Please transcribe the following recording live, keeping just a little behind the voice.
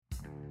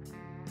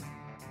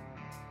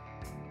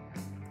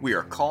We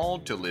are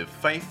called to live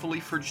faithfully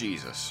for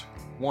Jesus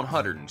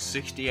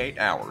 168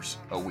 hours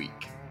a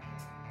week.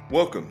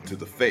 Welcome to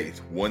the Faith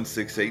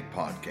 168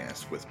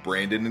 podcast with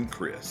Brandon and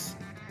Chris.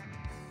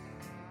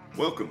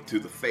 Welcome to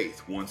the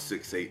Faith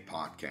 168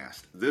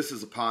 podcast. This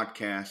is a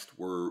podcast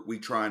where we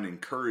try and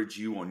encourage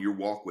you on your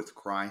walk with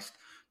Christ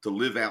to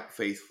live out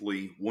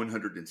faithfully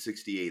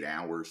 168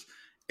 hours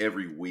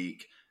every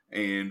week.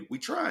 And we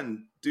try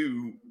and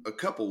do a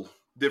couple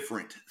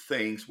different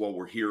things while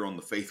we're here on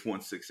the Faith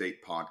 168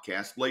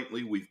 podcast.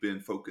 Lately, we've been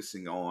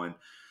focusing on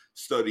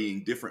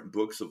studying different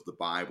books of the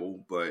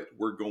Bible, but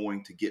we're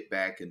going to get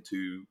back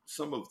into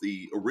some of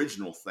the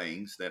original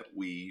things that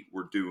we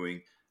were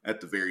doing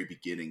at the very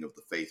beginning of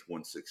the Faith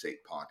 168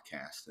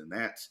 podcast. And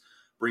that's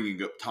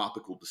bringing up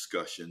topical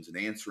discussions and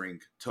answering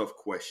tough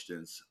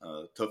questions,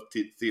 tough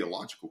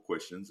theological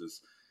questions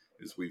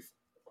as we've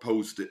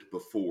posed it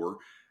before.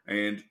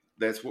 And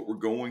that's what we're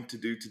going to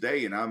do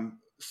today. And I'm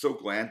so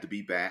glad to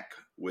be back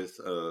with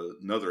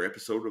another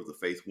episode of the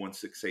Faith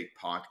 168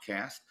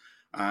 podcast.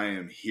 I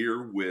am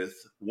here with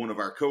one of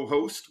our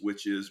co-hosts,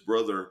 which is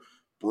Brother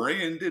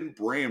Brandon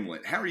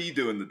Bramlett. How are you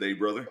doing today,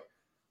 brother?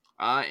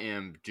 I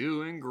am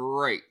doing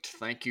great.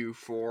 Thank you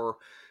for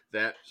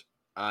that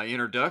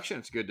introduction.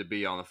 It's good to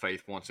be on the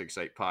Faith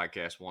 168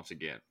 podcast once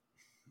again.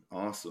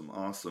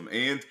 Awesome.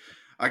 And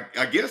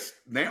I guess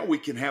now we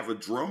can have a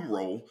drum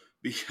roll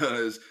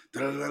because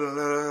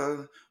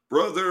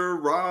Brother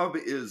Rob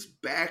is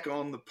back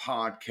on the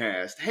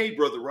podcast. Hey,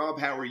 Brother Rob,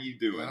 how are you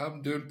doing?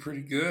 I'm doing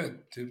pretty good.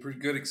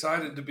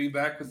 Excited to be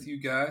back with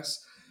you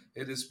guys.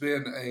 It has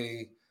been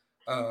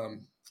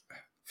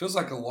feels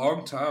like a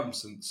long time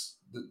since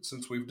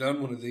we've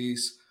done one of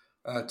these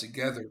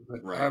together.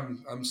 But right.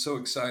 I'm so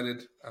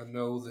excited. I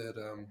know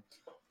that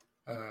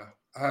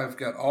I've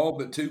got all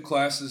but 2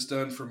 classes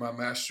done for my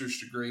master's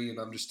degree, and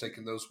I'm just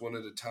taking those one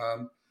at a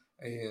time.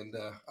 And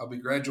I'll be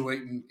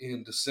graduating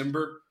in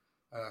December.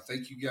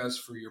 Thank you guys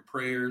for your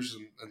prayers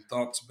and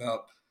thoughts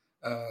about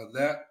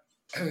that.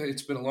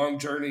 It's been a long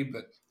journey,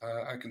 but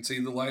I can see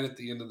the light at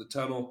the end of the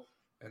tunnel,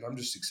 and I'm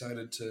just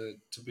excited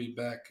to be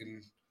back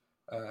and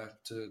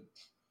to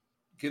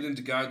get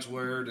into God's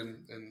Word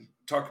and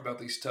talk about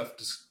these tough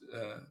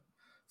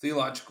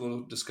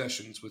theological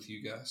discussions with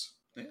you guys.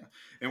 Yeah,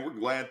 and we're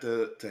glad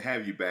to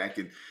have you back.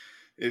 And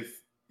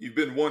if you've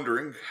been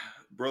wondering,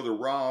 Brother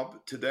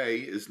Rob today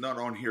is not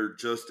on here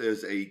just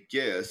as a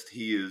guest.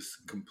 He is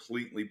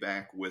completely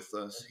back with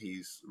us.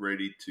 He's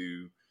ready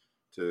to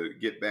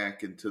get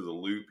back into the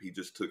loop. He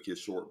just took his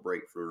short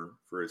break for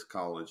his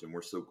college, and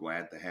we're so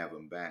glad to have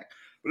him back.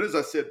 But as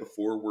I said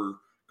before, we're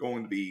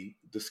going to be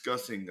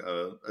discussing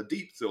a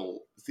deep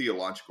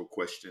theological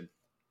question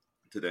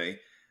today.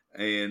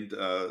 And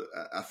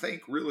I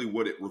think really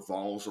what it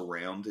revolves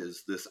around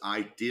is this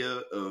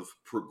idea of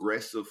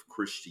progressive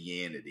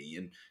Christianity.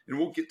 And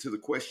we'll get to the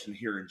question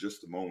here in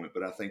just a moment,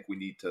 but I think we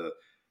need to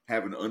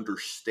have an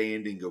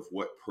understanding of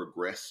what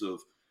progressive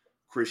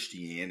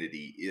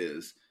Christianity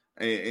is.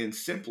 And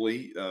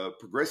simply,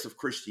 progressive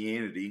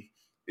Christianity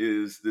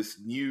is this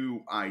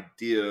new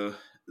idea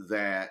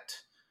that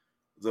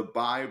the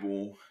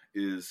Bible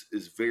is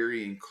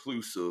very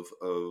inclusive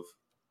of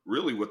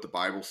really what the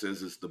Bible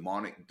says is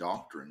demonic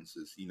doctrines.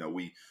 Is, you know,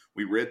 we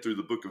read through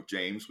the book of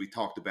James. We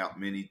talked about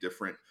many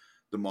different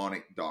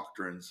demonic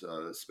doctrines,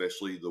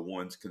 especially the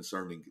ones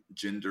concerning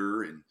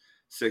gender and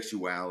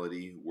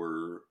sexuality,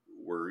 where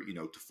you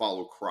know, to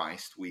follow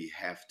Christ, we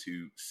have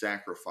to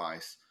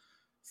sacrifice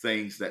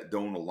things that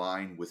don't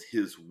align with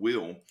his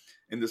will.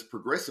 And this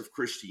progressive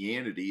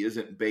Christianity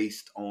isn't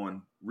based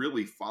on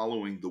really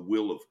following the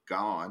will of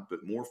God,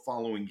 but more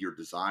following your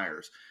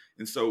desires.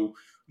 And so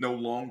no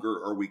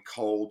longer are we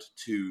called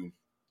to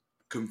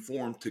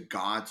conform to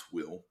God's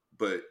will,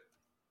 but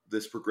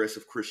this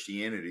progressive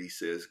Christianity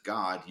says,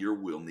 God, your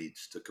will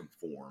needs to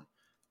conform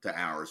to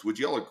ours. Would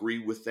y'all agree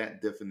with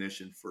that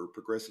definition for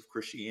progressive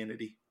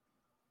Christianity?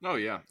 Oh,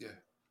 yeah.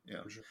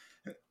 Yeah, for sure.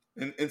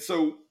 And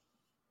so,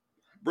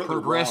 Brother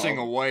progressing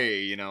Rob, away,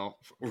 you know,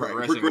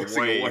 progressing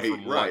away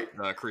from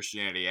what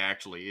Christianity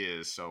actually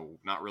is. So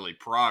not really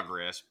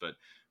progress, but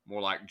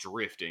more like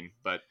drifting.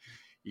 But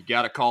you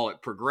got to call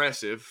it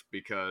progressive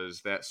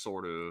because that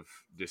sort of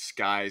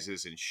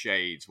disguises and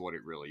shades what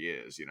it really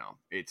is. You know,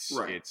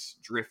 it's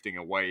drifting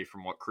away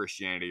from what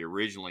Christianity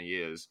originally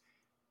is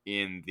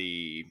in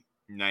the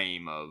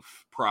name of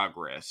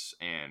progress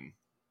and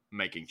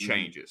making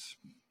changes.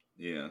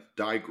 Yeah,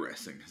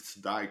 digressing. It's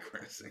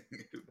digressing.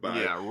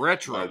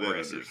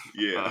 Retrogressive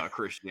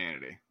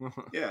Christianity.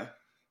 Yeah.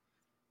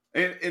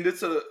 And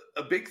it's a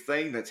big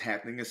thing that's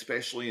happening,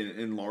 especially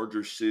in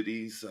larger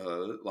cities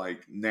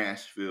like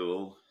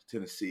Nashville,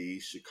 Tennessee,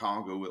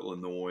 Chicago,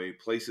 Illinois,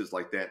 places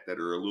like that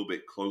are a little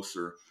bit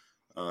closer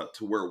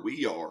to where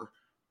we are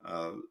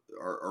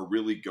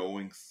really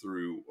going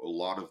through a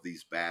lot of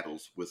these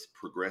battles with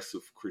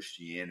progressive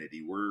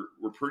Christianity. We're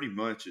pretty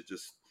much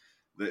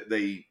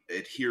they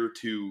adhere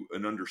to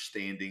an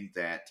understanding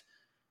that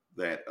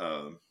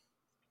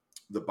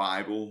the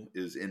Bible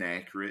is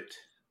inaccurate,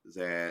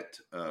 that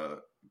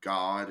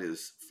God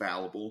is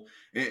fallible.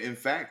 In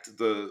fact,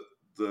 the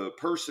the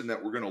person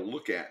that we're going to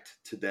look at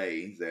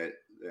today that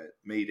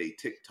made a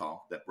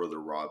TikTok that Brother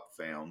Rob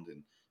found,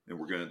 and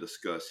we're going to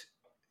discuss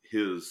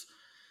his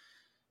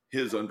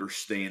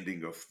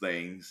understanding of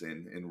things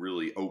and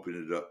really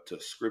open it up to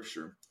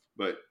Scripture.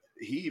 But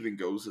he even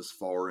goes as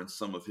far in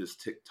some of his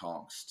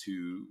TikToks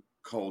to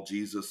call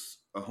Jesus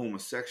a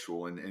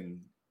homosexual, and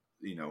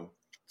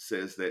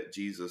says that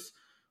Jesus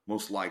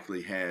most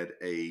likely had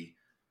a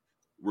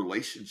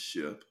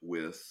relationship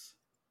with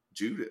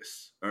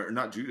Judas, or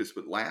not Judas,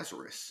 but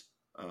Lazarus.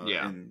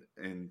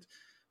 And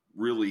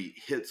really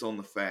hits on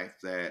the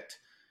fact that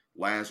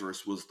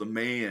Lazarus was the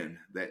man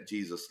that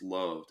Jesus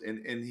loved.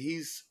 And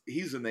he's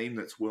a name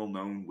that's well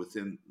known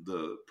within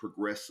the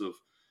progressive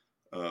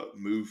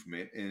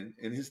movement. And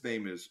his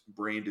name is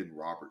Brandon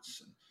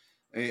Robertson.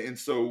 And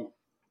so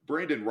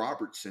Brandon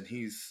Robertson,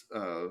 he's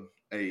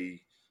a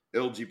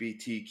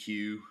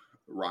LGBTQ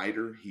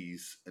writer.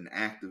 He's an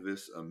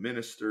activist, a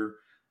minister,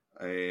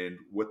 and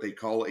what they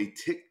call a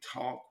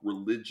TikTok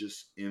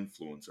religious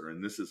influencer.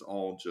 And this is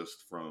all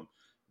just from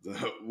the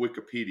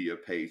Wikipedia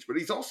page. But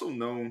he's also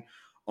known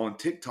on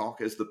TikTok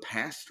as the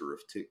pastor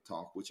of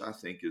TikTok, which I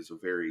think is a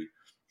very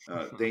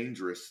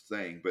dangerous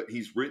thing. But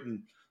he's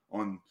written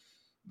on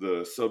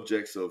the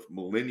subjects of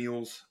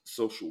millennials,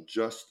 social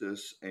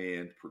justice,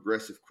 and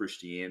progressive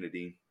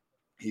Christianity.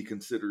 He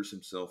considers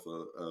himself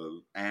a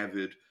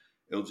avid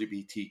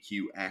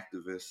LGBTQ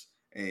activist,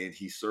 and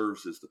he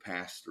serves as the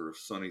pastor of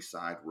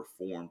Sunnyside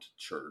Reformed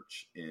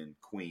Church in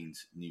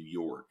Queens, New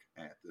York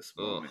at this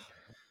moment.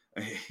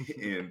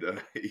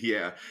 And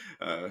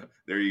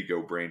there you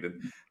go,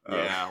 Brandon.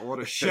 What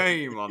a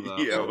shame on the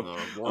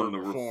word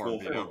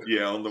reform.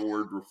 On the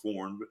word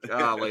reform.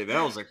 Golly,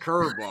 that was a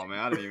curveball, man.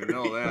 I didn't even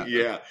know that.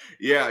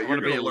 You're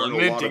going to be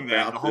lamenting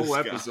that the whole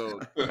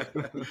episode.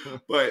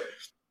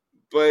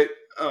 But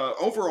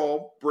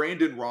overall,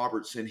 Brandon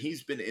Robertson,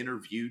 he's been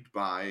interviewed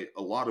by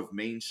a lot of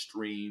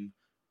mainstream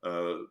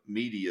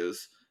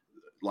medias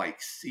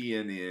like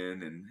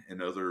CNN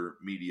and other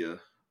media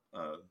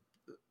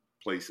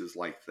places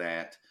like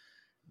that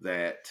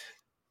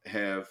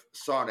have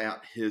sought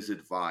out his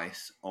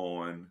advice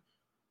on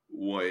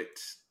what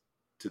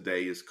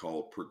today is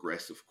called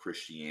progressive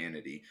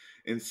Christianity.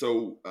 And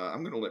so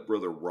I'm going to let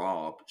Brother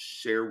Rob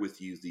share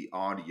with you the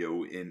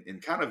audio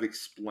and kind of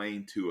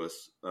explain to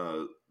us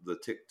the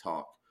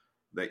TikTok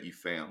that you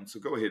found.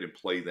 So go ahead and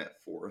play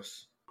that for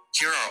us.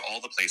 Here are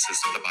all the places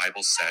that the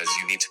Bible says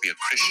you need to be a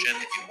Christian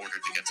in order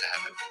to get to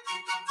heaven.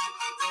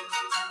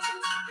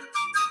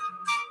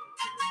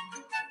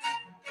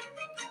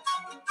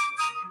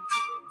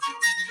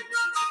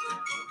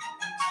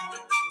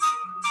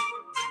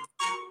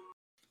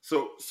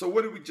 So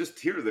what did we just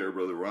hear there,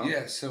 Brother Rob?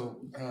 Yeah, so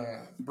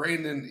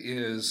Brandon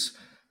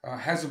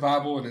has a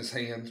Bible in his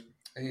hand,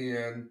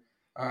 and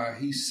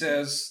he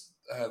says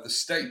the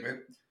statement,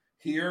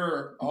 here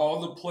are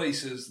all the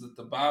places that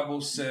the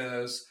Bible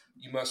says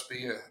you must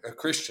be a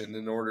Christian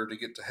in order to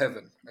get to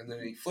heaven. And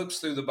then he flips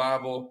through the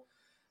Bible,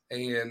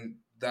 and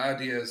the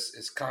idea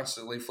is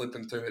constantly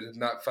flipping through it and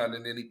not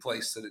finding any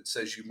place that it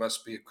says you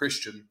must be a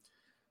Christian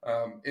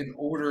in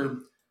order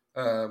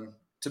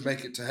to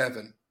make it to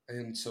heaven.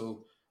 And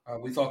so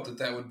we thought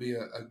that would be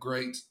a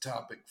great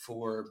topic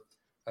for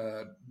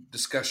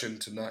discussion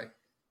tonight.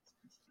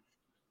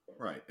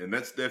 Right. And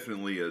that's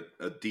definitely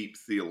a deep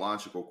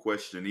theological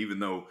question, even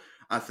though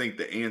I think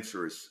the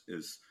answer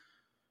is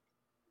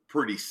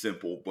pretty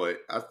simple, but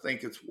I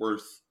think it's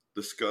worth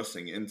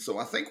discussing. And so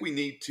I think we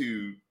need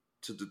to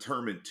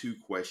determine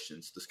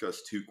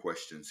discuss two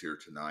questions here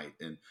tonight.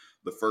 And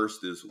the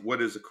first is,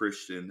 what is a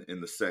Christian?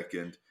 And the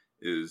second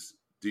is,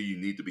 do you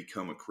need to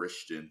become a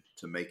Christian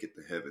to make it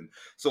to heaven?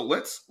 So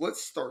let's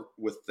start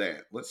with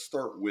that. Let's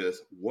start with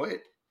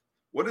what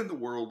in the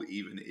world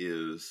even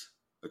is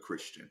a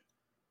Christian?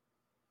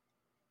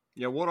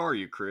 Yeah, what are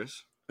you,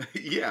 Chris?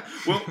 Yeah,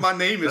 well, my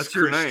name is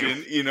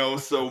Christian, name.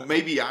 So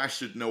maybe I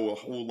should know a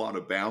whole lot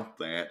about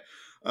that.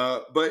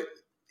 But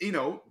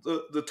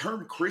the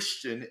term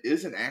Christian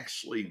isn't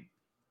actually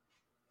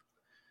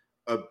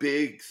a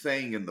big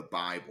thing in the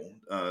Bible.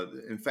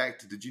 In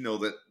fact, did you know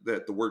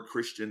that the word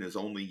Christian is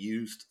only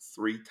used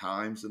 3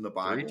 times in the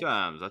Bible? 3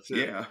 times, that's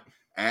it. Yeah.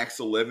 Acts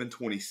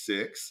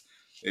 11:26,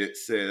 it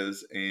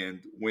says,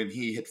 and when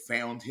he had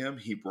found him,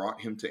 he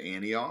brought him to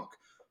Antioch.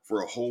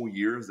 For a whole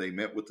year, they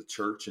met with the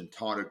church and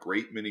taught a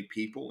great many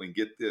people. And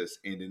get this,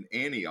 and in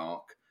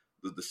Antioch,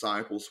 the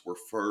disciples were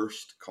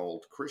first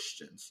called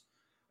Christians.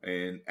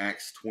 And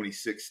Acts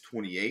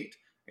 26:28,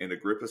 and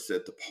Agrippa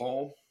said to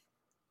Paul,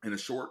 in a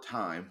short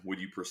time, would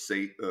you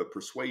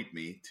persuade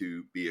me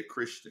to be a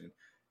Christian?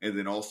 And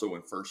then also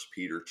in 1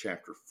 Peter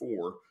chapter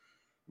 4,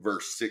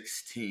 verse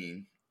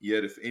 16,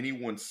 yet if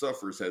anyone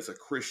suffers as a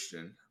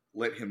Christian,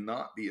 let him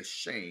not be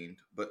ashamed,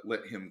 but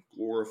let him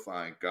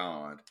glorify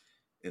God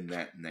in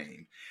that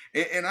name.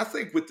 And I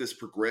think with this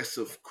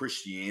progressive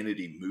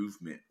Christianity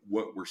movement,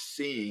 what we're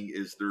seeing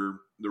is they're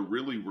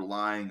really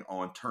relying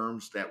on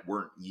terms that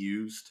weren't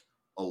used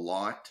a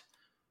lot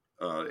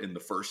in the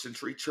first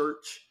century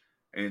church,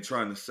 and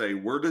trying to say,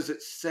 where does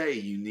it say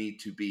you need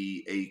to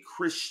be a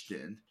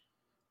Christian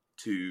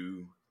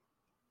to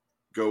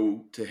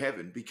go to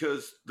heaven,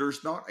 because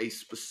there's not a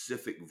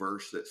specific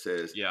verse that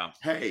says,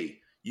 hey,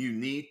 you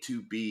need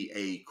to be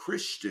a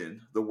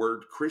Christian, the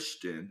word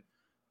Christian,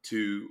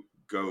 to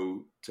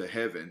go to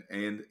heaven.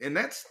 And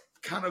that's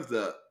kind of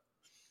the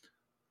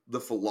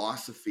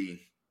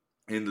philosophy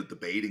and the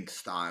debating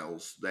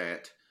styles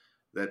that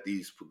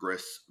these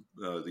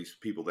these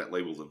people that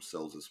label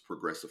themselves as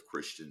progressive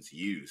Christians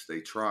use.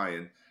 They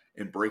try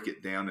and break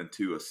it down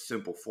into a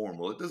simple form.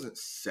 Well, it doesn't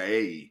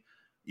say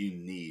you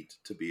need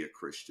to be a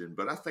Christian,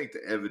 but I think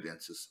the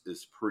evidence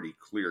is pretty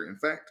clear. In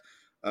fact,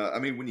 I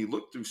mean, when you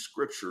look through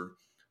Scripture,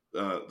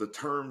 the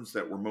terms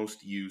that were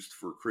most used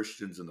for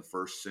Christians in the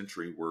first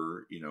century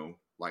were,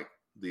 like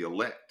the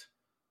elect,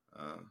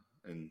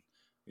 and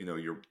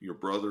your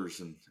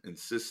brothers and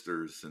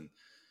sisters, and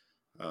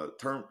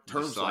terms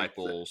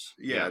disciples,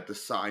 like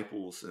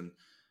disciples,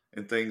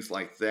 and things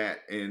like that.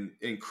 And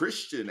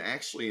Christian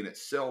actually in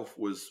itself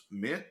was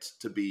meant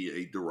to be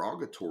a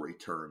derogatory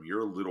term.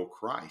 You're a little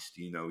Christ,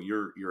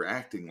 you're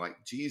acting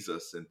like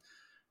Jesus,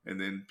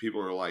 and then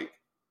people are like,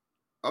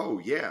 oh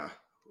yeah,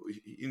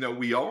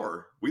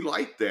 we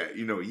like that.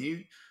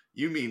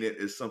 You mean it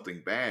as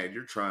something bad.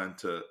 You're trying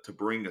to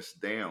bring us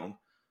down.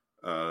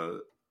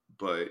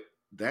 But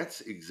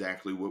that's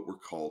exactly what we're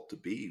called to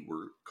be.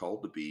 We're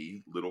called to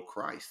be little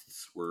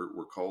Christs.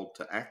 We're called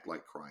to act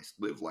like Christ,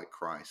 live like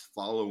Christ,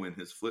 follow in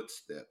his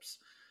footsteps.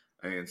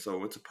 And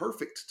so it's a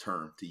perfect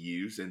term to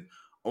use. And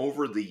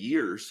over the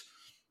years,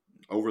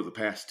 over the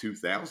past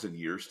 2,000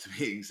 years to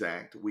be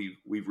exact, we've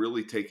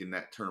really taken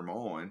that term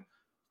on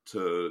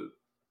to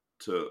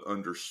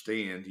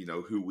understand,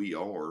 who we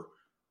are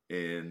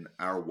in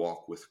our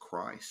walk with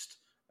Christ.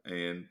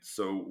 And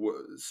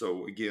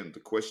so again,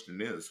 the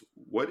question is,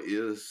 what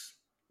is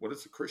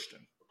a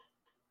Christian?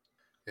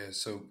 Yeah.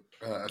 So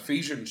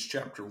Ephesians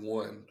chapter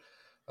 1,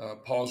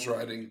 Paul's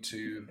writing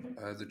to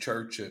the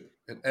church at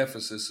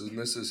Ephesus, and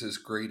this is his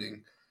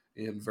greeting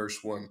in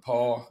verse 1.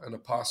 Paul, an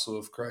apostle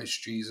of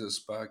Christ Jesus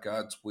by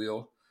God's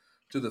will,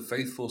 to the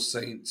faithful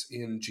saints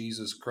in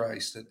Jesus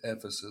Christ at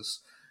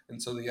Ephesus.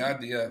 And so the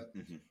idea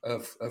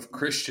of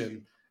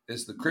Christian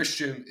is the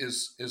Christian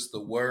is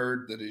the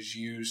word that is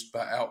used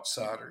by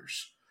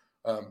outsiders.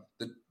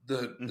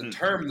 The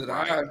term that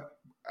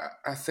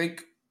I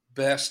think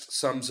best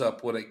sums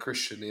up what a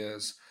Christian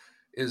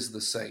is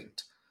the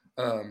saint.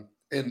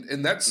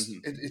 And that's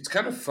it's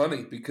kind of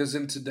funny because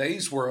in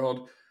today's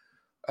world,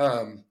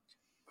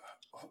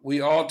 we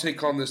all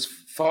take on this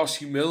false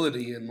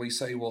humility and we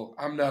say, well,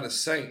 I'm not a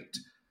saint.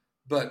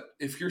 But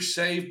if you're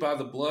saved by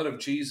the blood of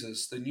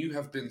Jesus, then you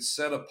have been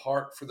set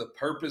apart for the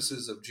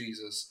purposes of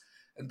Jesus.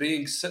 And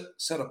being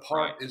set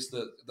apart is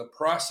the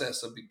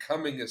process of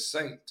becoming a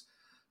saint.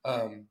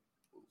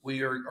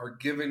 We are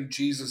given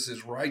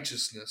Jesus's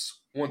righteousness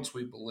once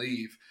we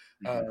believe.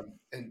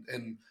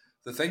 And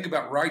the thing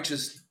about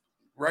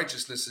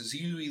righteousness is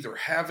you either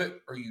have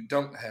it or you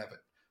don't have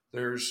it.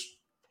 There's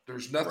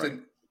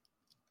nothing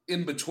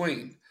in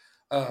between.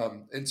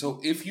 And so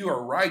if you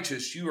are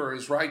righteous, you are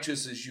as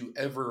righteous as you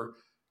ever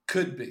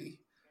could be.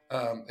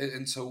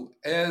 And so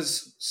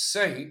as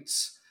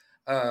saints,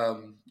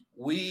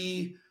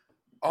 we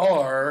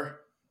are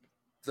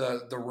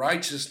the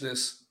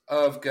righteousness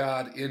of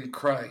God in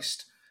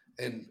Christ.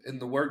 And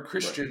the word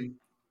Christian,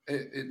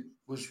 it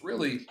was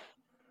really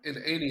in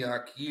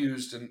Antioch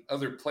used in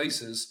other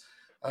places,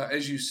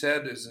 as you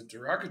said, as a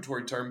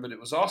derogatory term, but it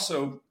was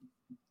also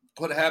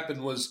what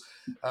happened was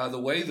the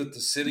way that the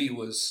city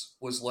was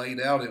laid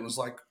out. It was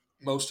like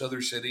most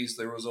other cities.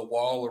 There was a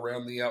wall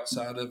around the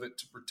outside of it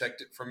to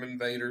protect it from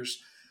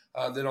invaders.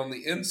 Then on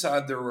the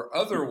inside, there were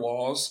other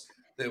walls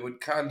that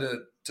would kind of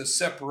to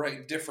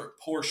separate different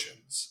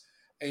portions.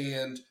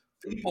 And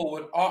people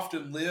would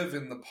often live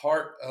in the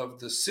part of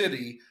the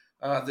city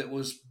that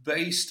was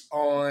based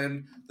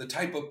on the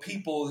type of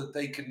people that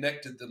they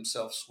connected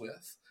themselves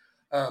with.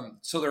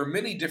 So there are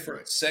many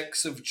different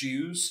sects of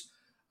Jews.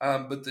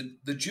 But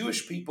the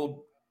Jewish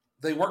people,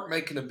 they weren't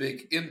making a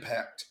big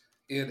impact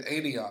in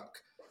Antioch.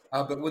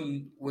 But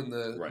when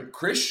the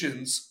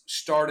Christians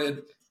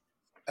started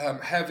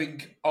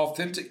having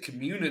authentic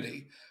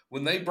community,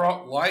 when they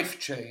brought life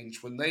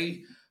change, when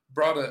they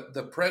brought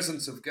the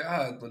presence of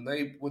God, when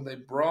they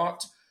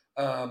brought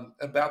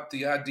about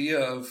the idea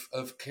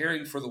of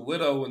caring for the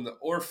widow and the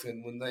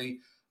orphan, when they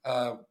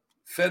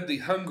fed the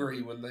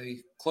hungry, when they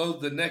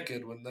clothed the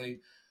naked, when they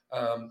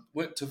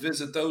went to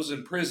visit those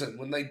in prison,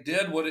 when they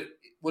did what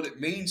it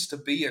means to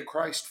be a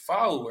Christ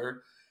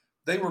follower,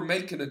 they were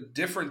making a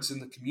difference in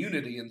the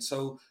community. And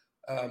so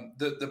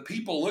the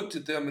people looked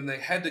at them and they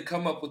had to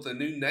come up with a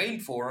new name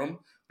for them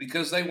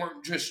because they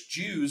weren't just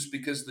Jews,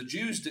 because the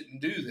Jews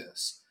didn't do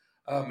this.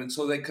 And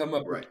so they come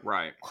up with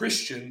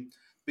Christian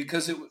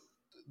because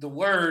the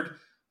word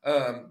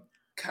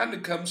kind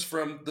of comes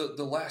from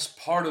the last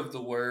part of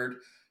the word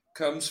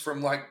comes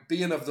from like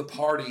being of the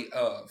party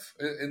of.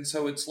 And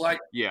so it's like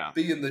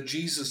being the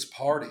Jesus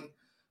party.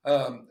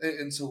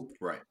 And so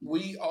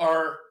we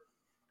are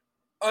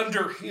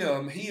under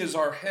him. He is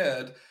our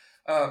head.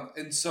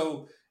 And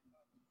so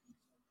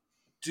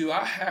do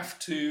I have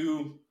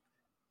to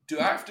Do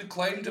I have to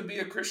claim to be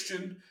a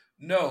Christian?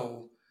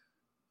 No,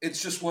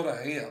 it's just what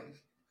I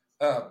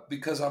am,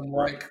 because I'm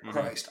like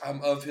Christ.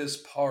 I'm of his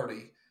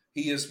party.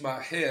 He is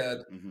my head,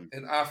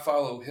 and I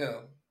follow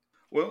him.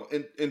 Well,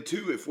 and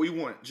two, if we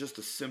want just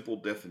a simple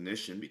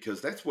definition,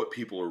 because that's what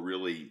people are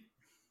really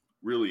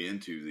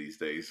into these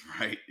days,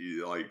 right?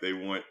 Like they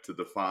want to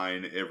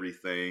define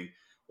everything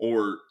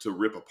or to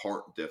rip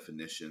apart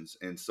definitions.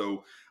 And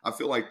so I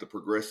feel like the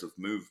progressive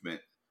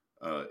movement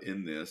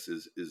in this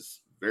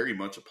is very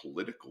much a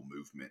political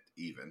movement,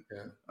 even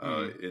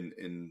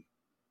in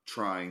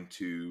trying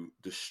to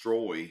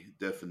destroy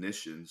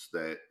definitions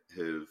that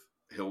have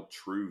held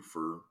true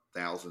for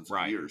thousands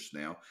of years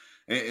now.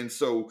 And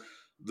so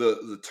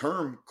the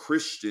term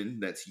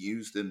Christian that's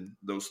used in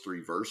those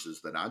three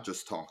verses that I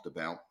just talked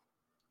about,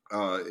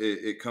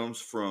 it comes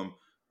from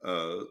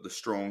the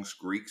Strong's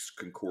Greek's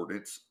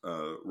Concordance,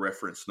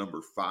 reference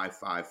number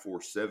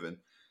 5547,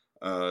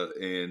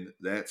 and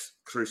that's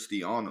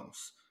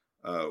Christianos,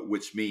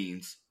 which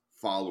means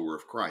follower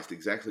of Christ.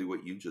 Exactly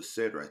what you just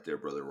said right there,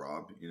 Brother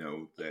Rob. You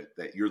know,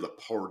 that you're the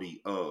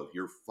party of,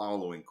 you're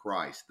following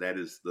Christ. That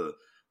is the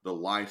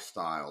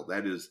lifestyle.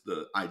 That is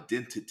the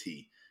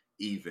identity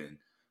even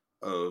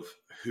of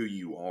who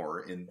you are.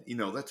 And, you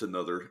know, that's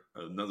another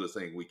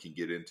thing we can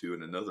get into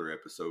in another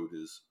episode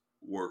is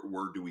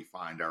where do we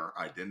find our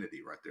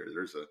identity right there?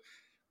 There's a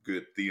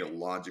good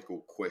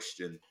theological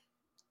question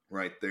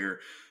right there.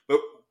 But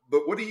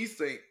what do you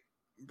think,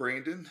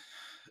 Brandon?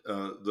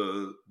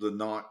 The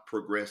not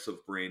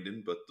progressive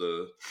Brandon, but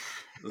the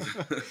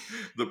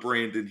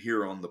Brandon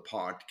here on the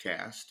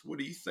podcast. What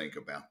do you think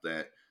about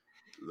that?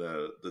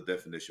 The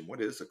definition.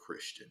 What is a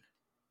Christian?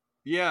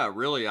 Yeah,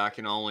 really, I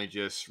can only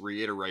just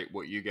reiterate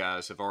what you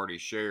guys have already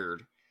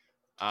shared.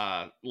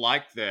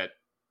 Like that,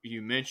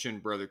 you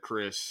mentioned, Brother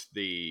Chris,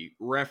 the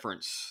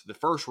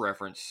first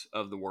reference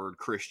of the word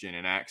Christian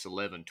in Acts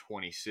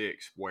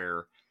 11:26,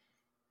 where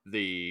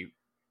the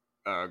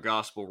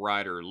gospel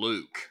writer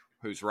Luke,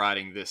 who's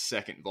writing this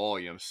second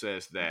volume,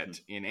 says that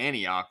in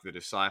Antioch, the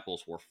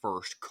disciples were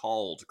first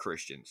called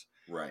Christians.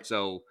 Right.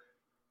 So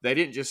they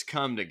didn't just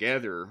come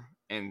together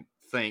and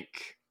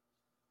think,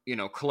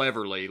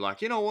 cleverly,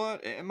 like, you know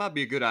what, it might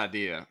be a good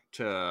idea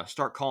to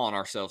start calling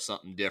ourselves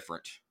something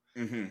different.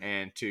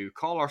 And to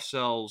call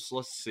ourselves,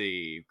 let's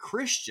see,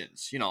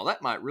 Christians,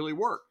 that might really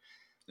work.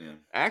 Yeah.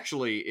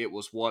 Actually, it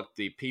was what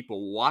the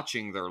people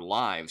watching their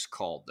lives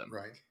called them.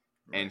 Right.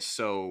 And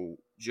so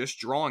just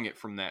drawing it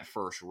from that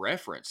first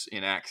reference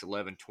in Acts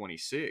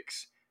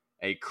 11:26,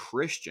 a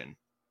Christian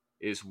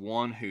is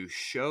one who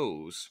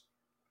shows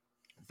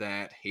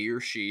that he or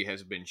she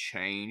has been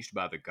changed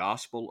by the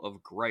gospel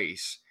of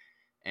grace,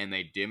 and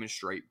they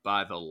demonstrate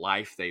by the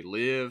life they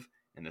live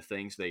and the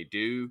things they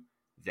do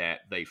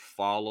that they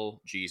follow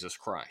Jesus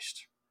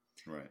Christ.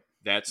 Right.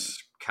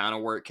 That's kind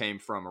of where it came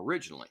from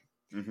originally.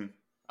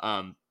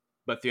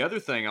 But the other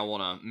thing I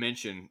want to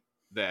mention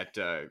that,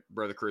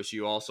 Brother Chris,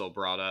 you also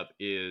brought up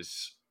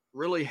is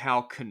really how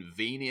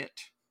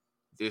convenient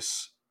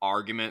this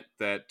argument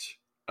that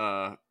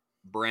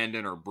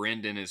Brandon or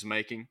Brendan is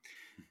making.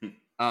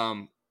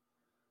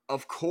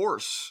 Of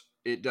course,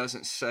 it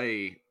doesn't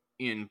say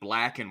in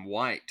black and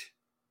white,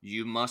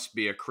 you must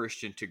be a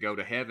Christian to go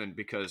to heaven,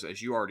 because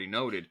as you already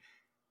noted,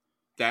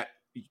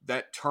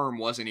 that term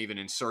wasn't even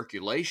in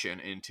circulation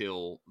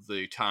until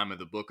the time of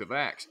the book of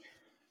Acts.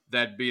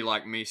 That'd be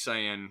like me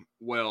saying,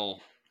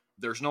 well,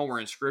 there's nowhere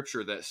in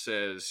Scripture that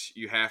says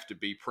you have to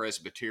be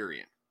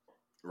Presbyterian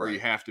or you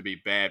have to be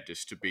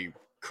Baptist to be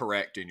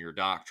correct in your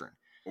doctrine.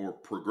 Or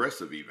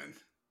progressive even.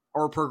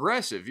 Or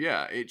progressive,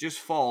 yeah. It just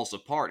falls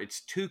apart.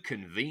 It's too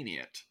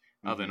convenient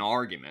of an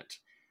argument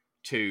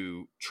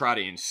to try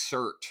to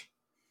insert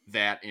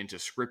that into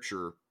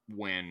Scripture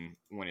when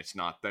it's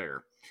not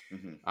there.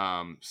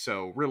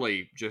 So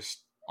really,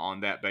 just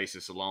on that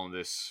basis alone,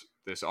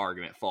 this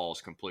argument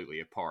falls completely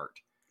apart.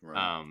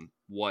 Right.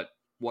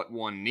 What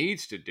one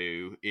needs to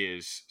do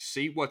is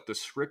see what the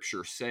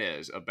Scripture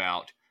says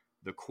about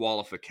the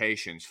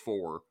qualifications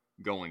for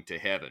going to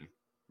heaven.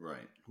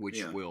 Right.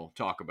 Which we'll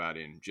talk about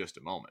in just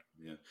a moment.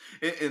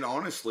 Yeah. And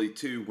honestly,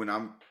 too, when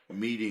I'm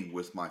meeting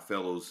with my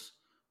fellow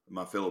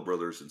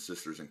brothers and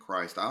sisters in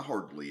Christ, I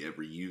hardly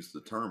ever use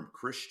the term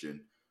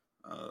Christian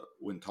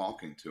when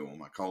talking to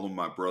them. I call them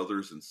my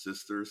brothers and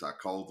sisters. I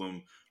call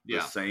them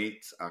the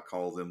saints. I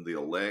call them the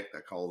elect.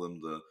 I call them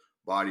the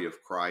body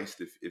of Christ.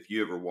 If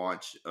you ever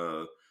watch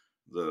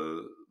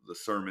the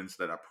sermons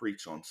that I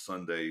preach on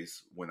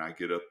Sundays, when I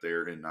get up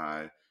there and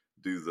I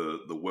do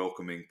the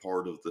welcoming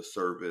part of the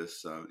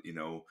service,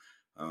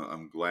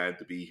 I'm glad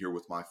to be here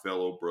with my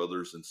fellow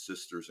brothers and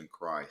sisters in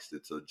Christ.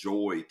 It's a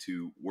joy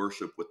to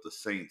worship with the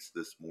saints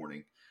this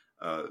morning,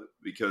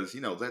 because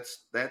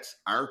that's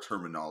our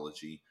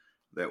terminology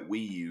that we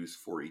use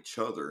for each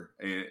other.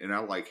 And I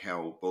like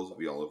how both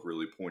of y'all have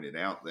really pointed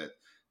out that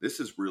this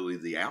is really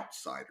the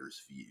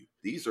outsider's view.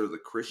 These are the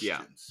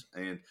Christians.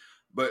 Yeah.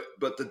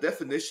 But the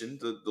definition,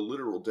 the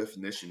literal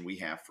definition we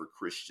have for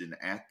Christian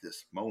at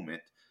this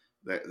moment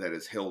that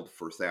is held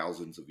for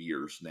thousands of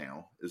years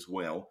now as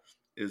well,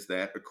 is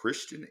that a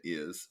Christian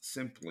is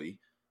simply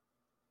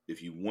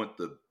if you want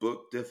the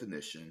book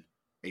definition,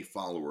 a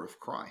follower of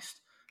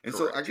Christ. And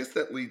Correct. so I guess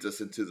that leads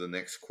us into the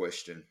next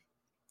question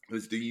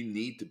is, do you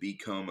need to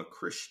become a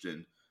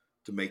Christian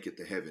to make it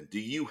to heaven? Do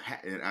you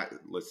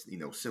let's,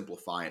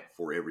 simplify it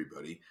for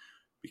everybody,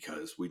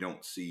 because we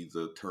don't see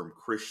the term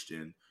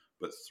Christian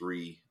but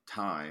 3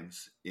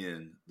 times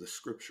in the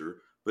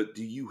scripture. But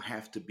do you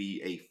have to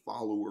be a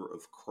follower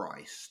of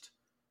Christ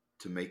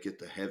to make it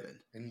to heaven?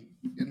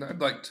 And I'd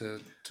like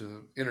to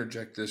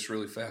interject this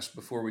really fast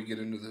before we get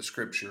into the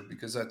scripture,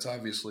 because that's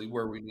obviously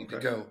where we need to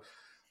go.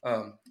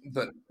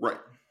 But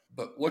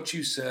what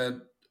you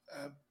said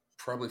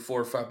probably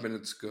 4 or 5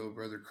 minutes ago,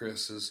 Brother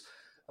Chris, is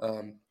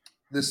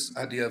this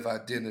idea of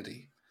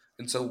identity.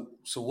 And so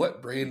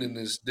what Brandon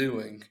is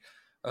doing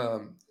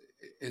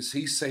is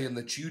he's saying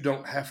that you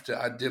don't have to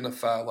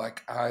identify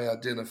like I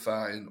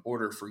identify in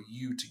order for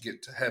you to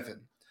get to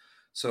heaven.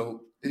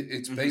 So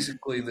it's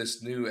basically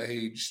this new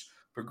age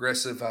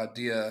progressive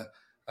idea.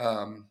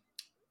 A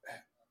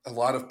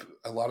lot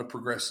of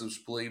progressives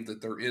believe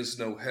that there is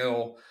no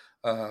hell,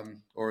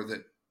 or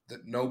that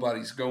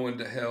nobody's going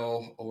to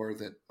hell, or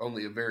that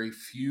only a very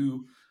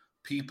few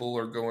people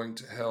are going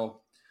to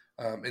hell.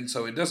 And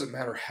so it doesn't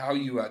matter how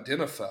you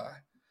identify.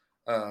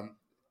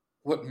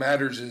 What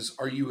matters is,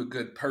 are you a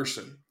good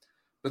person?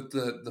 But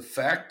the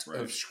fact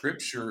of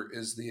Scripture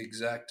is the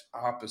exact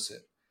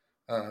opposite.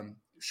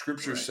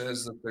 Scripture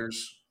says that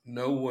there's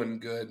no one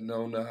good,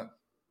 no, not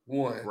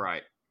one.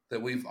 Right.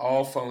 That we've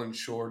all fallen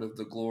short of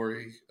the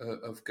glory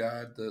of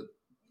God.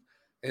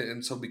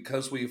 And so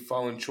because we've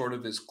fallen short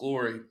of His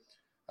glory,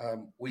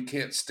 we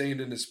can't stand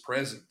in His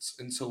presence.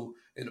 And so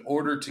in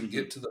order to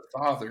get to the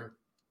Father,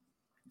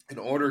 in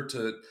order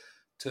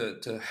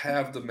to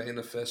have the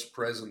manifest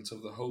presence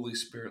of the Holy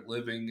Spirit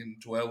living and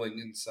dwelling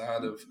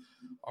inside of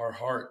our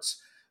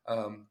hearts,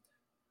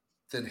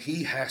 then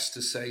He has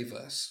to save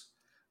us.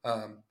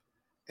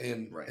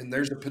 And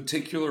there's a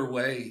particular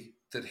way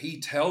that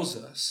He tells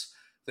us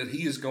that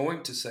He is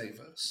going to save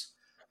us,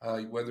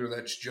 whether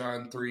that's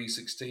John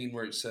 3:16,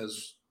 where it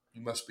says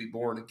you must be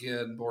born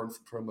again, born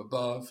from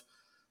above,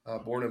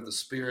 born of the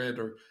Spirit,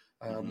 or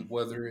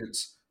whether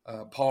it's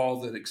Paul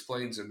that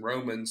explains in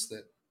Romans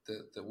that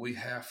we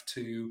have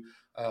to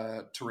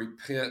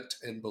repent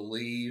and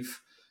believe,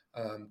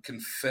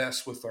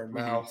 confess with our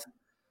mouth.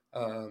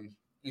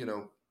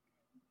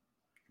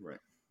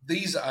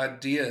 These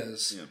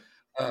ideas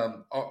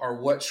are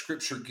what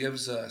Scripture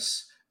gives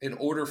us in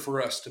order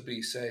for us to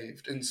be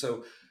saved. And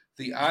so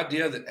the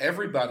idea that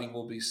everybody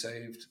will be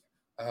saved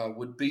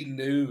would be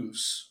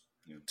news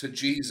to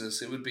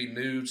Jesus. It would be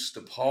news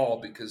to Paul,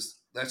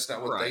 because that's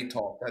not what they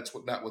taught. That's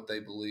not what they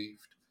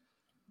believed.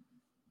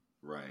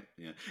 Right.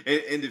 Yeah.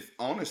 And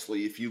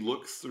if you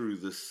look through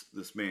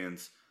this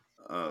man's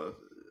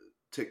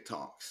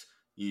TikToks,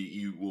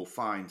 you will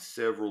find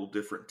several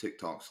different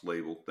TikToks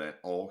labeled that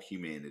all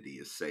humanity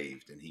is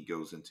saved, and he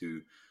goes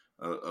into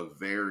a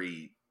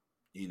very,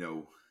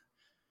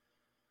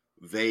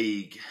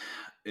 vague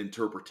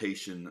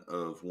interpretation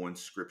of one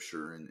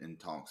scripture and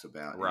talks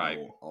about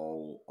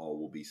all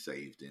will be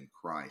saved in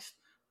Christ.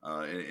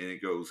 And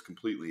it goes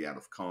completely out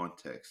of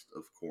context,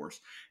 of course.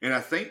 And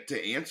I think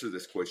to answer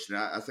this question,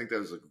 I think that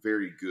was a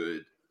very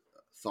good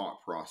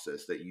thought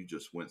process that you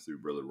just went through,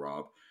 Brother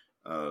Rob,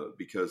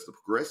 because the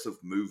progressive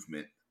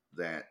movement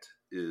that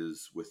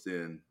is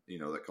within,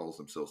 that calls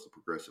themselves the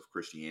progressive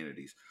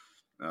Christians,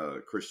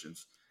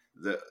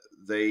 that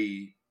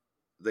they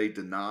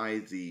deny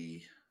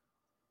the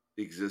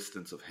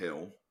existence of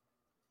hell,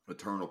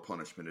 eternal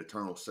punishment,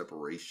 eternal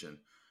separation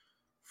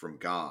from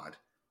God.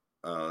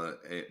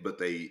 But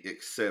they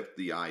accept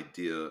the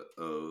idea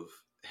of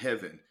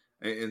heaven.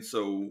 And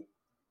so,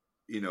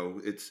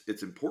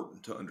 it's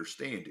important to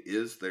understand,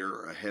 is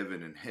there a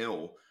heaven and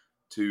hell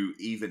to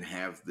even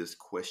have this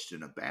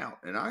question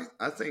about? And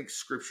I think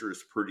Scripture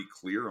is pretty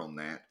clear on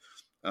that,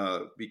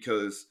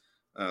 because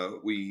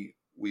we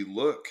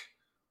look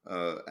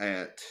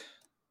at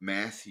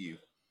Matthew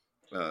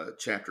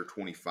chapter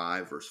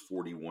 25, verse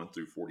 41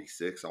 through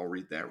 46. I'll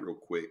read that real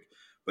quick.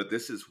 But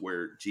this is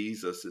where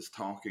Jesus is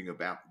talking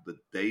about the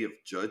day of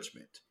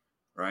judgment,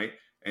 right?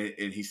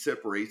 And he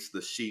separates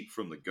the sheep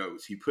from the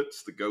goats. He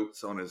puts the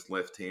goats on his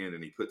left hand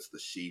and he puts the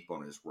sheep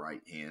on his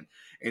right hand.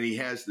 And he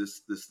has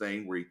this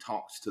thing where he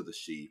talks to the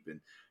sheep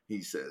and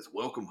he says,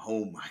 "Welcome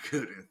home, my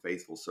good and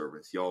faithful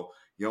servants. Y'all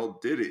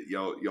did it.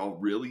 Y'all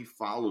really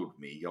followed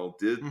me. Y'all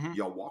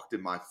walked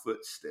in my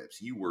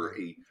footsteps. You were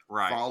a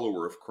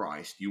follower of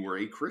Christ. You were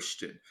a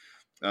Christian."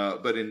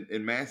 But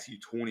in Matthew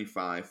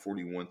 25,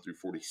 41 through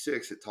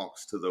 46, it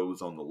talks to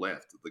those on the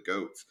left, the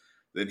goats.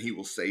 "Then he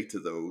will say to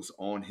those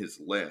on his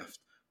left,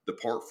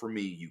 'Depart from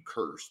me, you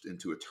cursed,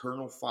 into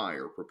eternal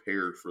fire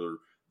prepared for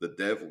the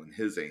devil and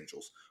his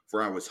angels.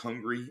 For I was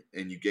hungry,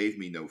 and you gave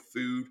me no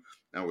food.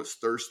 I was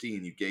thirsty,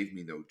 and you gave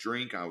me no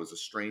drink. I was a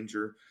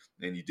stranger,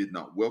 and you did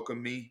not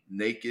welcome me.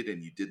 Naked,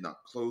 and you did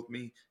not clothe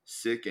me.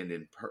 Sick and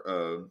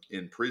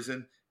in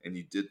prison, and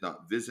you did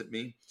not visit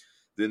me.'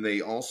 Then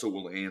they also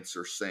will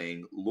answer,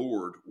 saying,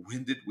 Lord,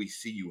 when did we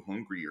see you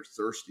hungry or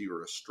thirsty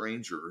or a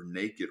stranger or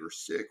naked or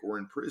sick or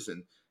in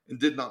prison and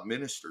did not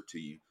minister to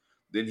you?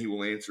 Then he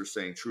will answer,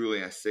 saying,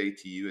 Truly I say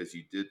to you, as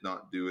you did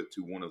not do it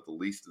to one of the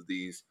least of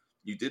these,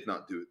 you did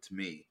not do it to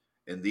me.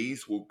 And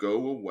these will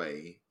go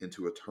away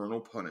into eternal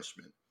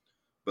punishment,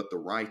 but the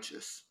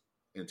righteous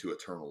into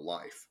eternal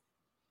life.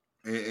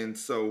 And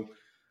so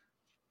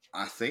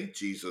I think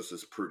Jesus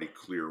is pretty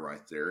clear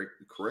right there.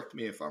 Correct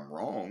me if I'm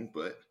wrong,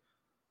 but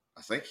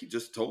I think he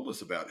just told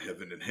us about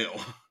heaven and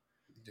hell.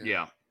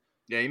 Yeah.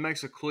 He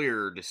makes a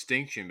clear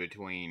distinction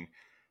between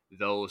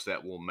those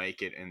that will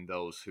make it and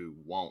those who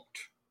won't.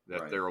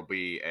 That Right. there will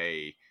be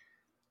a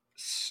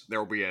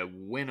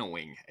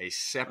winnowing, a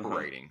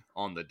separating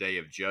on the day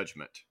of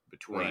judgment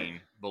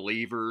between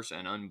believers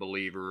and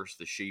unbelievers,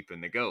 the sheep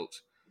and the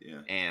goats.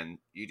 Yeah. And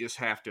you just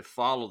have to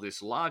follow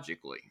this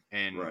logically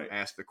and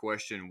ask the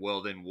question,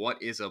 well, then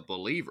what is a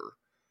believer?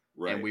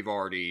 Right. And we've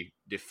already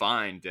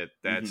defined that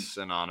that's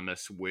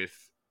synonymous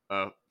with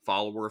a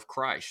follower of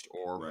Christ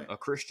or a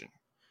Christian.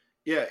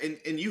 Yeah,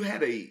 and you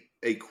had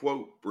a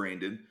quote,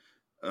 Brandon,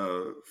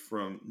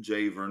 from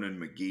J. Vernon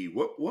McGee.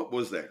 What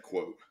was that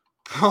quote?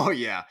 Oh,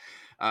 yeah.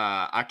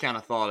 I kind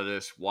of thought of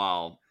this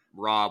while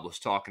Rob was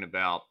talking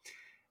about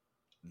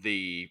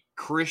the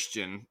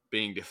Christian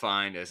being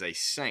defined as a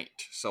saint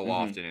so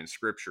often in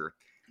Scripture.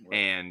 Right.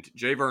 And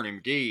J.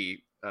 Vernon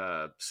McGee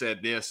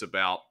said this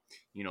about,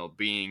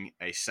 being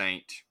a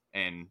saint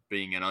and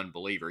being an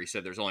unbeliever. He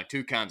said there's only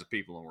two kinds of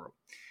people in the world.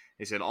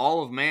 He said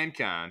all of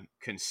mankind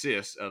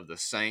consists of the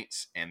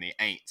saints and the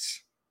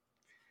ain'ts.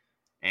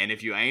 And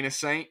if you ain't a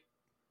saint,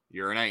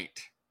 you're an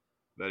ain't.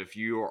 But if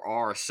you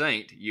are a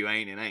saint, you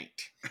ain't an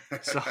ain't.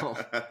 So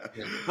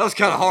that was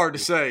kind of hard to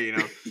say,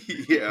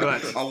 Yeah,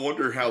 but I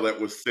wonder how that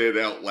was said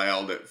out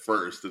loud at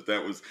first.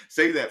 That was,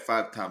 say that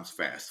 5 times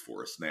fast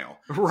for us now.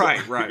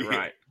 Right.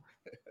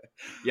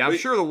 Yeah, I'm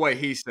sure the way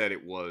he said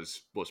it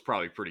was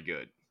probably pretty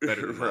good.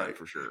 Better than mine,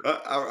 for sure.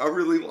 I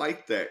really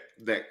like that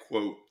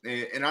quote.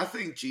 And I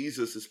think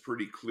Jesus is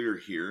pretty clear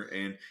here.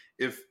 And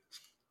if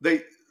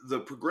the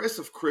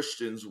progressive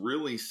Christians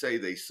really say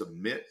they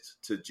submit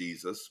to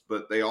Jesus,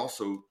 but they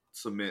also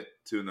submit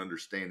to an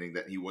understanding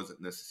that he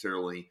wasn't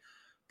necessarily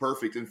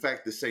perfect. In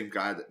fact, the same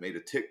guy that made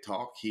a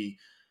TikTok, he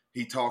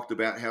talked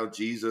about how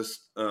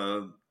Jesus,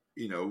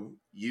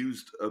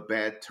 used a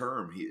bad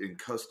term and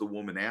cussed the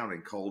woman out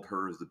and called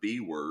her the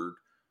B word,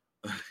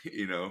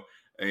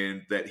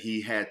 and that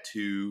he had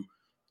to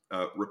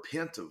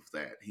repent of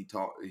that. He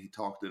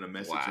talked in a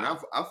message. Wow. And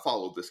I've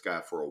followed this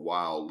guy for a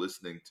while,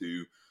 listening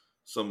to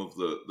some of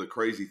the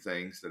crazy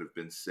things that have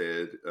been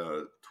said,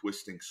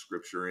 twisting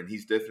Scripture, and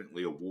he's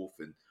definitely a wolf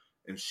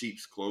in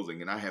sheep's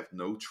clothing. And I have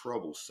no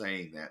trouble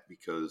saying that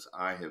because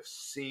I have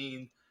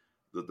seen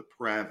the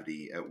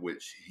depravity at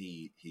which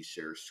he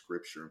shares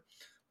Scripture.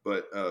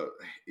 But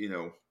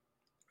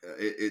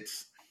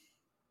it's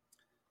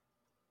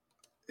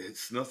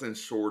nothing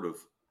short of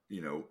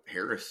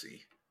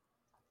heresy.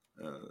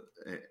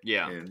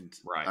 And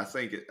right. I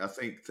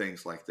think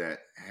things like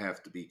that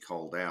have to be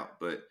called out,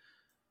 but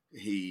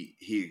he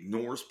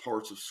ignores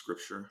parts of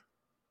Scripture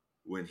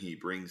when he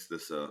brings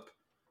this up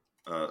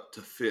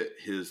to fit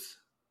his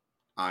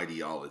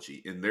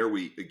ideology. And there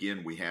we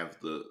have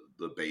the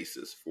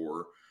basis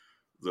for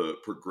the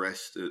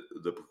progressive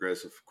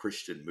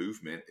Christian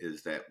movement,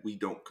 is that we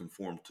don't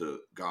conform to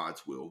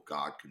God's will.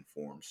 God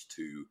conforms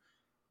to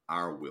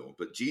our will.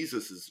 But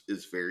Jesus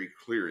is very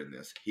clear in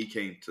this. He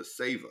came to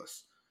save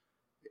us.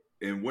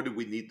 And what do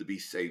we need to be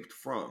saved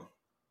from?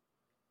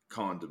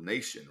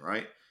 Condemnation,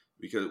 right?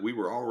 Because we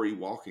were already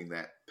walking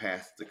that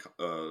path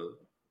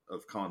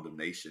of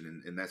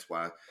condemnation. And that's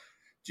why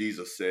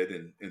Jesus said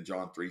in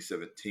John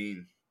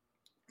 3:17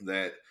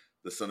 that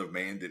the Son of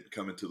Man didn't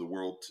come into the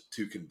world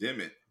to condemn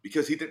it,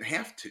 because he didn't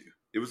have to.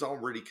 It was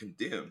already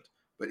condemned,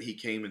 but he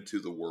came into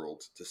the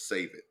world to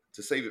save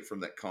it from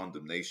that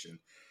condemnation.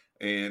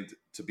 And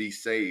to be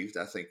saved,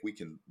 I think we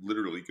can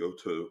literally go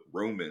to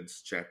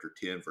Romans chapter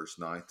 10, verse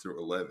 9 through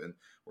 11,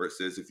 where it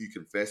says, if you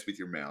confess with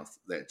your mouth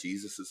that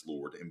Jesus is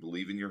Lord and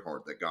believe in your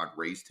heart that God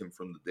raised him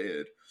from the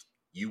dead,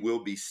 you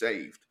will be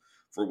saved.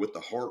 For with the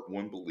heart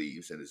one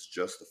believes and is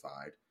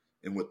justified,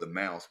 and with the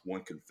mouth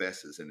one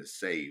confesses and is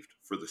saved.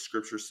 For the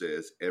Scripture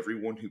says,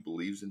 everyone who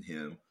believes in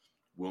him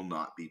will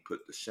not be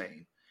put to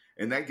shame.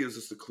 And that gives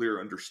us a clear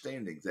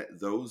understanding that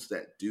those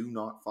that do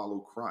not follow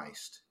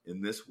Christ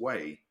in this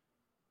way,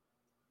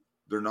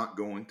 they're not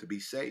going to be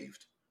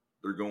saved.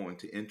 They're going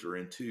to enter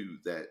into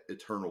that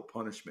eternal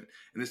punishment.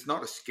 And it's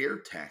not a scare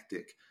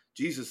tactic.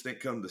 Jesus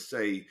didn't come to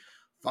say,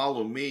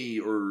 follow me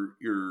or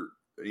you're,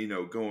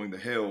 going to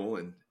hell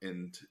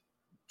and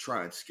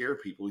try and scare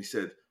people. He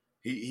said,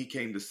 he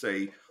came to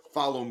say,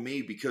 follow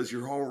me because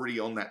you're already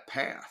on that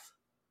path.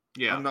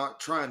 Yeah. I'm not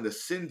trying to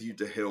send you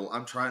to hell.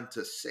 I'm trying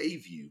to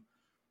save you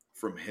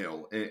from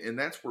hell. And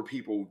that's where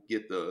people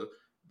get the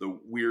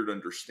weird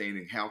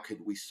understanding. How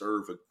could we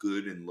serve a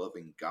good and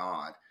loving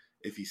God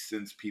if he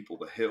sends people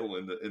to hell?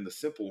 And the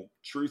simple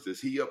truth is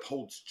he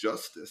upholds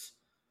justice.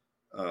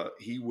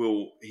 He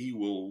will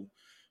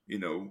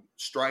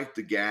strike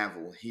the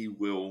gavel. He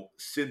will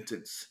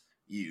sentence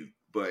you,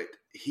 but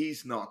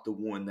he's not the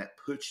one that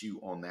puts you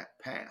on that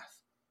path.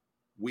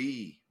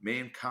 We,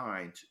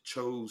 mankind,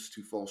 chose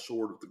to fall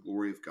short of the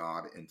glory of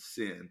God and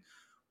sin.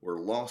 We're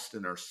lost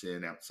in our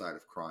sin outside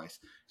of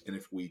Christ. And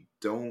if we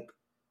don't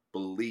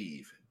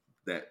believe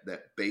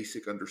that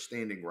basic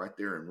understanding right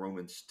there in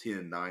Romans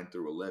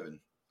 10:9-11,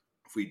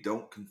 if we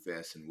don't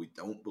confess and we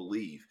don't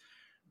believe,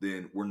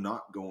 then we're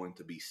not going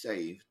to be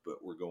saved,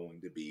 but we're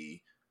going to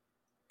be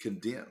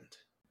condemned.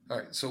 All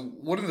right. So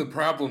one of the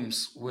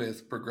problems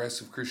with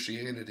progressive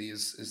Christianity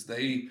is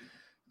they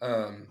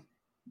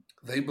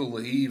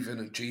believe in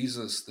a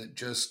Jesus that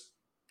just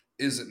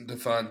isn't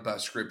defined by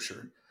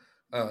Scripture.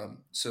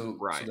 So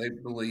they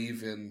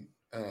believe in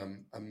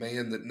a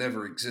man that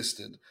never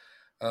existed,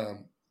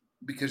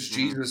 because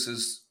Jesus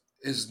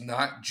is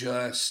not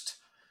just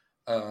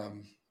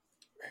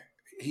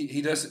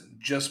he doesn't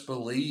just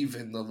believe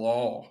in the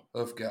law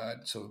of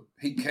God. So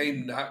he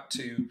came not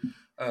to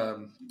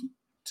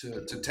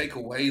take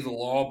away the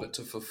law, but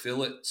to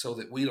fulfill it so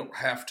that we don't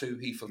have to.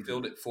 He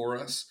fulfilled it for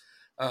us.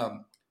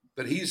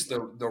 But he's the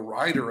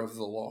writer of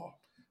the law.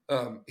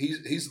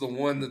 He's the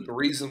one that the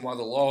reason why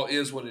the law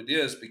is what it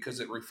is, because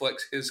it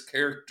reflects his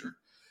character.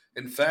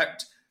 In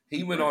fact,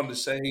 he went on to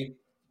say,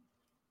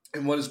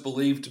 in what is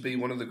believed to be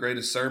one of the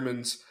greatest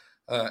sermons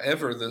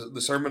ever, the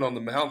Sermon on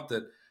the Mount,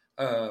 that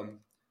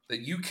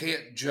you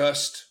can't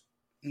just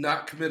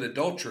not commit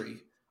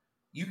adultery.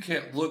 You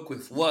can't look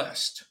with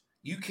lust.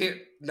 You can't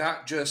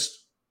not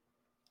just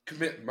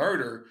commit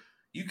murder.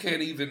 You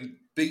can't even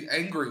be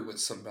angry with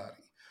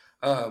somebody.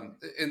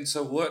 And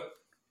so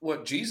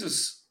what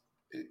Jesus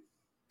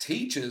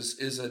teaches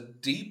is a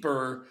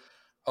deeper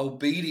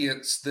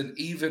obedience than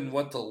even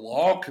what the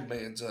law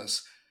commands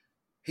us.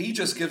 He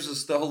just gives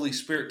us the Holy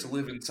Spirit to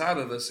live inside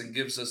of us and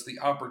gives us the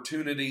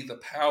opportunity, the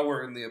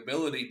power, and the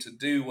ability to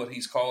do what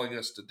he's calling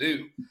us to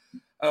do.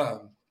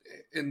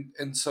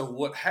 And so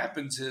what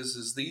happens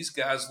is these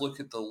guys look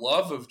at the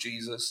love of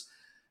Jesus,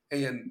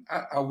 and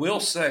I will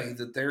say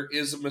that there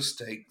is a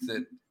mistake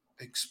that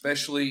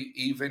especially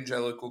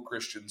evangelical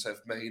Christians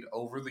have made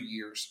over the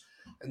years,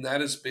 and that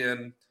has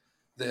been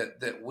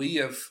that we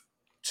have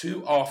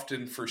too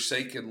often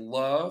forsaken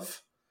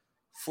love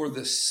for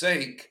the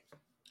sake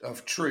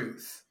of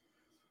truth.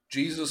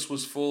 Jesus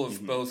was full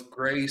of both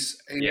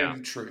grace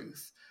and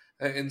truth.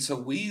 And so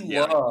we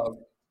love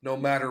no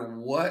matter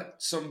what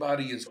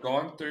somebody has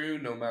gone through,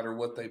 no matter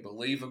what they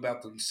believe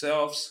about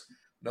themselves,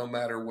 no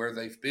matter where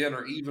they've been,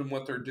 or even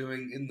what they're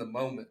doing in the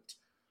moment.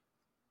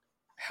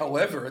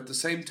 However, at the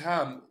same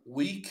time,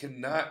 we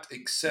cannot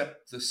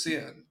accept the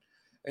sin.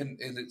 And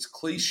it's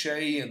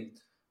cliche, and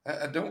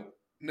I don't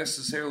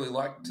necessarily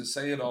like to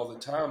say it all the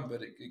time,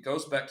 but it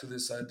goes back to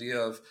this idea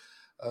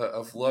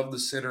of love the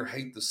sinner,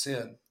 hate the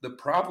sin. The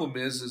problem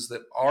is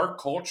that our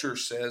culture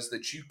says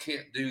that you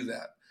can't do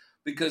that,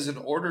 because in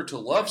order to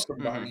love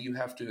somebody, you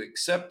have to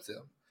accept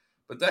them.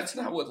 But that's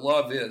not what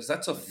love is.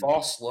 That's a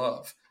false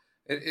love.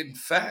 In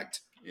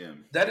fact,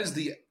 that is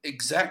the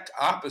exact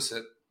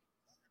opposite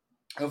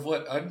of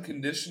what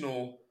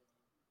unconditional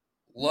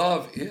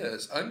love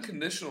is.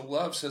 Unconditional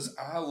love says,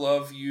 I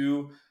love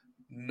you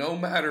no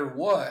matter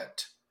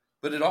what.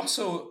 But it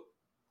also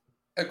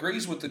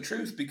agrees with the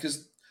truth,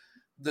 because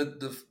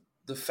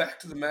the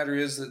fact of the matter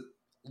is that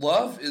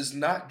love is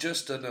not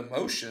just an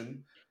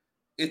emotion,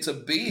 it's a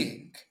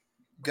being.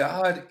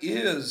 God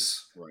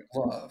is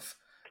love.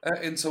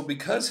 And so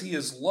because he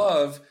is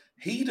love,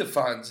 he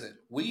defines it.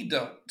 We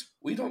don't.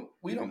 We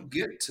don't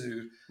get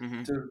to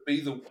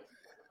be the.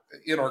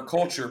 In our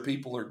culture,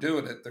 people are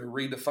doing it. They're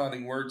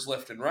redefining words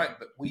left and right,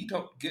 but we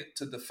don't get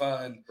to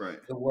define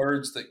the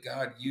words that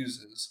God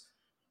uses.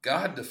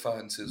 God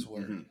defines his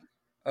word.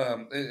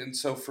 And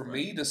so for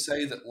me to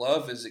say that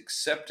love is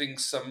accepting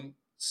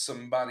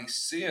somebody's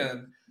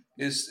sin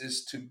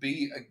is to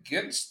be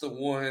against the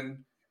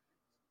one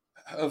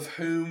of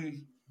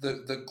whom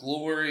the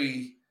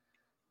glory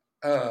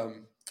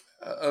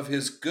of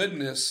his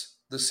goodness,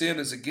 the sin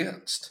is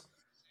against.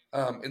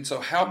 And so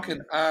how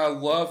can I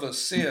love a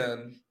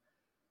sin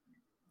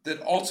that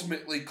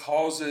ultimately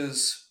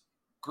causes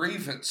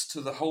grievance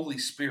to the Holy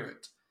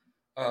Spirit?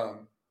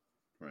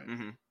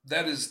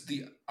 That is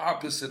the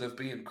opposite of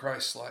being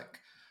Christ-like.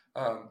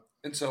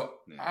 And so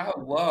I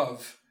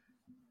love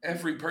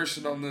every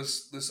person on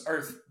this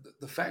earth.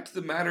 The fact of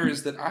the matter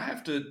is that I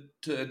have to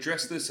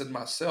address this in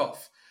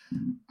myself.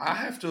 I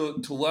have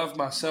to love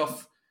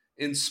myself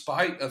in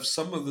spite of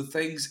some of the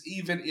things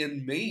even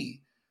in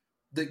me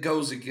that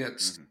goes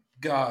against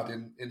God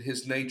and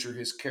his nature,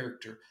 his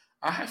character.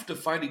 I have to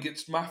fight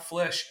against my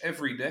flesh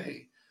every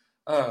day.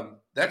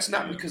 That's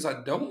not because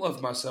I don't love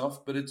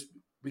myself, but it's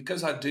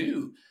because I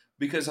do.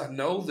 Because I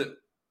know that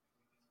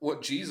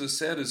what Jesus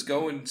said is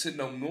go and sin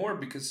no more,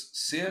 because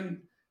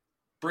sin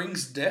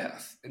brings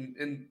death,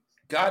 and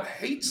God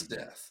hates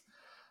death.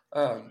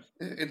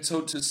 And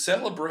so to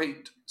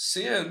celebrate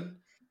sin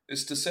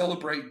is to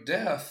celebrate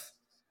death,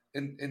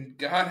 and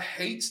God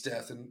hates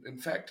death. And in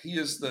fact, he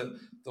is the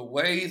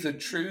way, the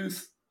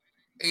truth,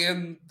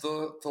 and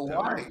the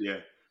life.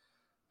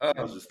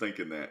 I was just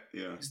thinking that.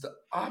 Yeah. He's the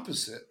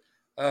opposite.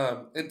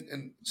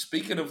 And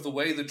speaking of the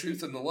way, the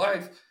truth, and the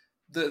life,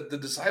 the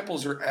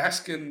disciples are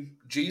asking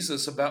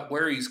Jesus about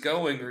where he's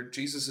going, or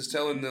Jesus is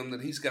telling them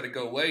that he's got to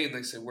go away, and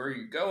they say, "Where are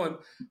you going?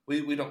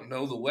 We don't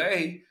know the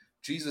way."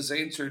 Jesus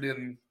answered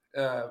in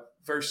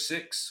verse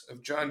 6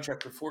 of John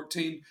chapter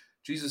 14.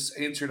 Jesus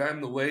answered,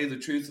 "I'm the way, the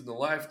truth, and the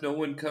life. No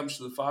one comes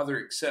to the Father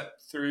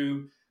except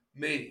through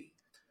me."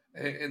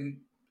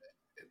 And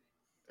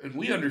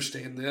we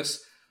understand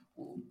this.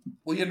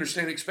 We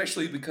understand,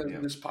 especially because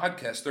of this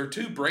podcast. There are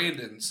two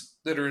Brandons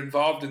that are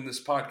involved in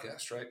this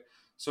podcast, right?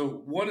 So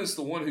one is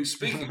the one who's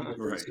speaking with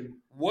Right. us,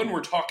 and one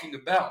we're talking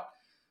about.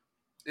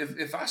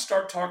 If I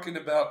start talking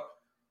about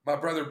my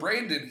brother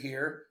Brandon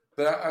here,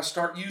 but I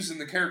start using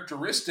the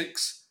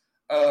characteristics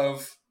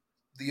of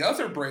the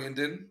other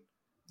Brandon,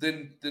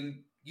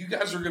 then you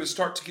guys are going to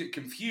start to get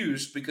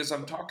confused because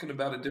I'm talking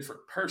about a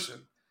different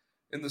person.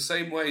 In the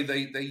same way,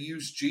 they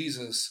use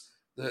Jesus,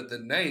 the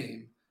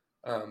name,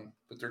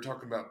 but they're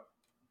talking about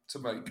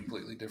somebody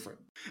completely different.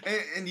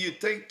 And you'd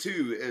think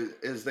too,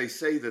 as they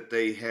say that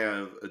they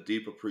have a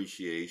deep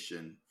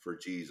appreciation for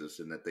Jesus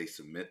and that they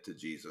submit to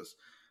Jesus,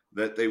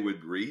 that they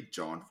would read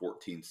John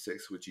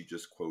 14:6, which you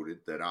just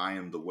quoted, that I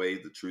am the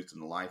way, the truth,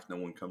 and the life. No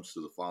one comes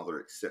to the Father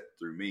except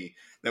through me.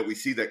 That we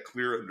see that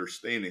clear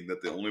understanding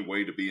that the only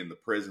way to be in the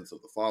presence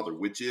of the Father,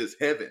 which is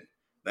heaven,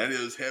 that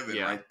is heaven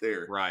right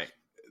there. Right.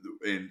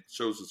 And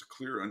shows us a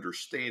clear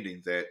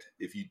understanding that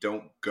if you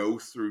don't go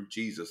through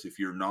Jesus, if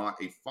you're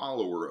not a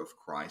follower of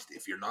Christ,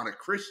 if you're not a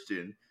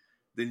Christian,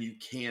 then you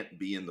can't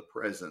be in the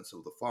presence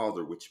of the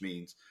Father, which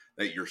means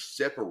that you're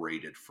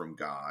separated from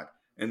God.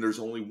 And there's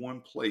only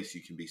one place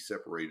you can be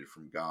separated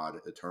from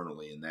God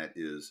eternally, and that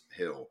is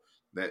hell.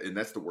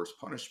 That's the worst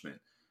punishment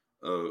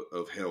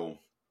of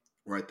hell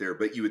right there.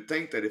 But you would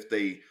think that if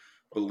they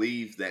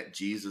believe that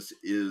Jesus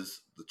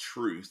is the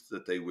truth,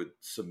 that they would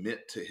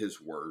submit to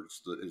his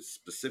words,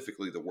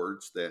 specifically the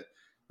words that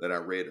I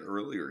read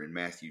earlier in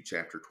Matthew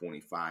chapter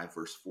 25,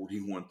 verse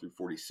 41 through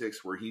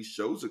 46, where he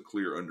shows a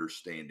clear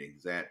understanding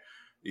that,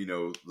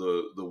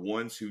 the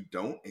ones who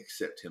don't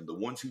accept him, the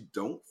ones who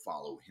don't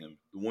follow him,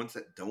 the ones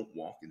that don't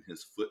walk in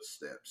his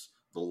footsteps,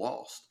 the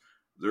lost,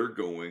 they're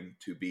going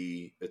to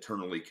be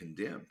eternally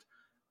condemned.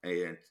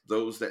 And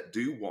those that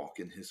do walk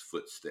in his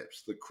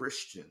footsteps, the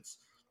Christians,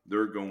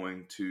 they're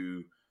going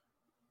to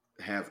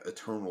have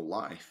eternal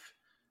life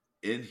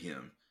in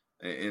him.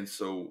 And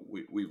so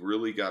we've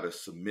really got to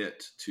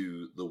submit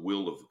to the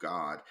will of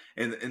God.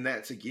 And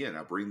that's, again,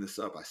 I bring this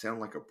up. I sound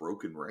like a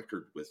broken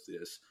record with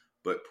this,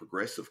 but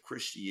progressive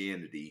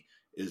Christianity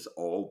is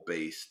all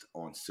based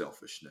on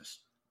selfishness.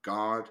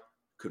 God,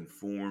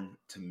 conform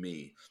to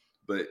me.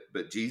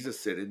 But Jesus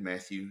said in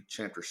Matthew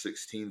chapter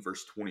 16,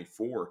 verse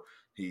 24,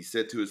 he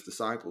said to his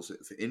disciples,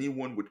 if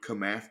anyone would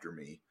come after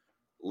me,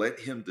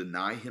 let him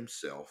deny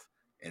himself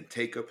and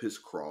take up his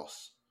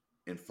cross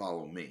and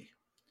follow me.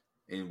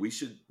 And we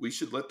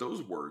should let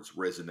those words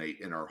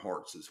resonate in our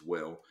hearts as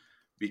well,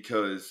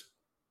 because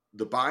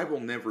the Bible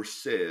never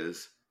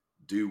says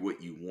do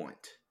what you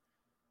want.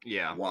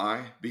 Yeah.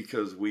 Why?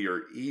 Because we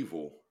are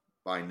evil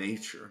by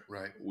nature.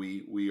 Right.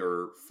 We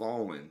are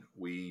fallen.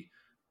 We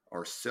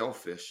are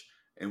selfish.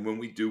 And when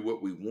we do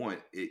what we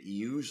want, it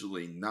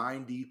usually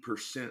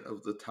 90%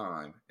 of the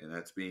time, and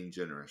that's being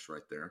generous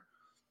right there,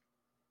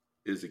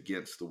 is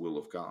against the will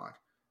of God.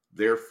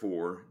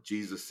 Therefore,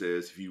 Jesus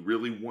says, if you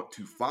really want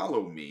to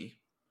follow me,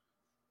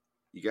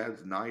 you got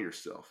to deny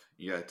yourself.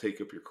 You got to take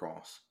up your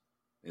cross,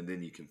 and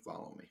then you can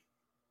follow me.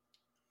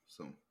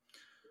 So,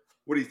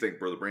 what do you think,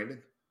 Brother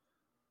Brandon?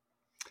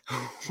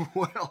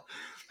 Well,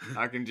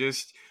 I can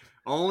just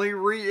only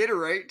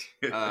reiterate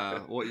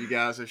what you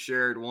guys have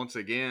shared once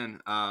again.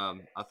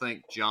 I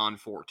think John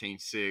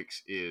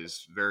 14:6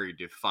 is very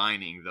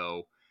defining,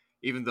 though,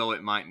 even though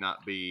it might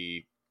not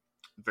be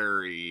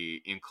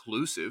very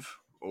inclusive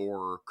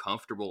or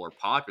comfortable or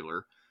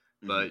popular,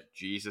 but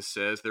Jesus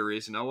says there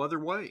is no other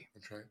way.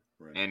 That's right.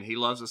 Right. And he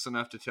loves us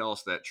enough to tell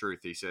us that truth.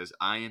 He says,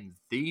 I am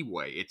the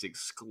way. It's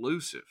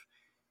exclusive.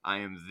 I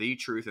am the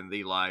truth and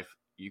the life.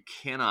 You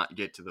cannot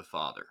get to the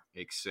Father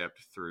except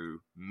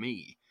through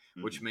me,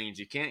 which means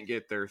you can't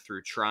get there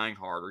through trying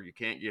harder. You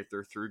can't get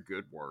there through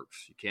good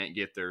works. You can't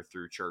get there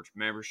through church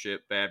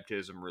membership,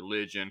 baptism,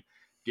 religion,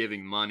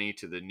 giving money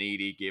to the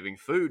needy, giving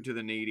food to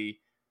the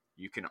needy.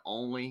 You can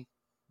only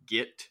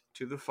get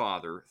to the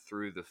Father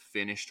through the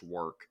finished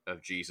work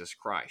of Jesus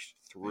Christ,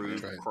 through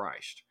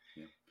Christ.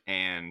 Yeah.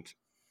 And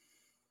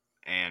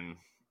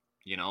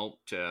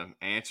to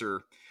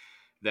answer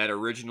that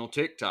original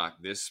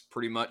TikTok, this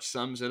pretty much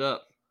sums it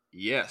up.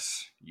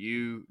 Yes,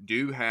 you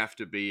do have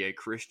to be a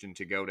Christian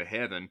to go to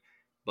heaven,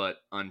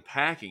 but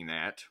unpacking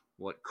that,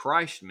 what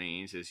Christ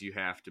means is you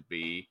have to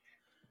be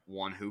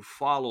one who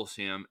follows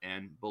him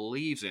and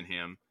believes in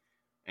him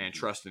and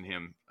trust in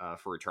him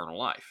for eternal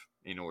life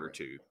in order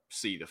to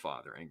see the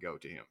Father and go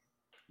to him.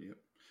 Yep.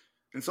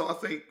 And so I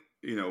think,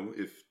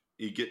 if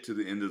you get to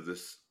the end of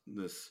this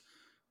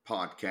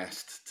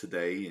podcast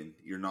today and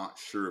you're not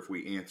sure if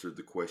we answered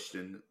the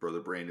question,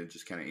 Brother Brandon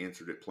just kind of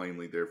answered it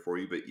plainly there for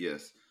you. But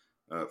yes,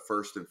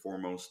 first and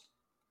foremost,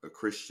 a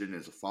Christian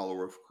is a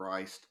follower of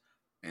Christ.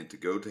 And to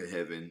go to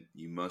heaven,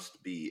 you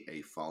must be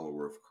a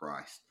follower of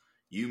Christ.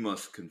 You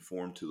must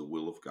conform to the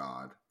will of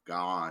God.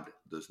 God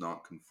does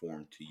not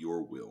conform to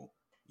your will.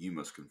 You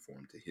must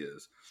conform to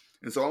his.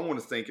 And so I want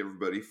to thank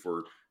everybody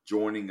for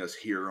joining us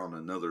here on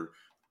another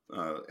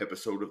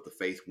episode of the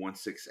Faith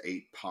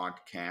 168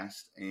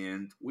 podcast.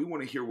 And we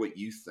want to hear what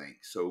you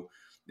think. So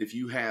if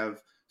you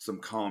have some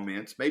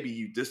comments, maybe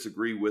you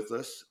disagree with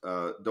us,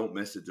 don't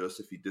message us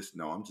if you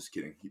no, I'm just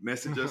kidding.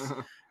 Message us.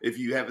 If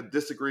you have a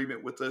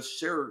disagreement with us,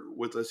 share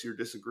with us your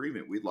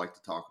disagreement. We'd like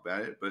to talk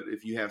about it. But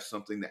if you have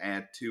something to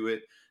add to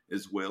it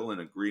as well, in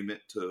agreement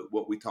to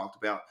what we talked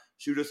about,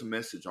 shoot us a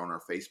message on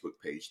our Facebook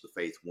page, the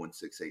Faith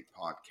 168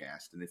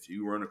 podcast. And if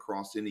you run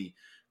across any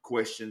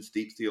questions,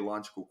 deep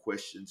theological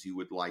questions you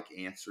would like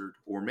answered,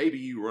 or maybe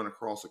you run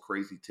across a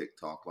crazy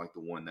TikTok like the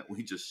one that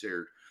we just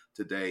shared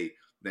today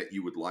that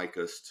you would like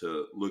us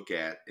to look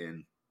at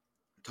and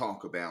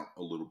talk about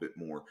a little bit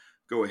more,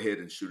 go ahead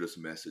and shoot us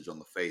a message on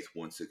the Faith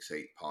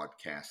 168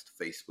 podcast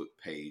Facebook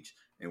page,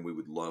 and we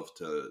would love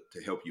to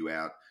help you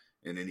out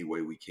in any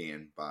way we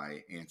can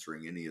by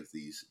answering any of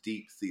these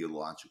deep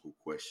theological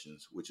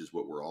questions, which is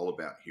what we're all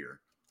about here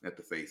at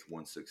the Faith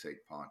 168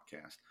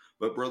 podcast.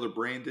 But Brother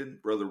Brandon,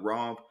 Brother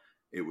Rob,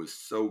 it was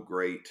so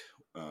great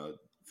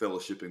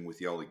fellowshipping with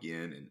y'all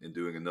again and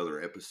doing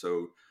another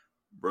episode.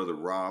 Brother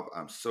Rob,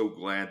 I'm so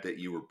glad that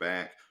you were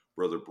back.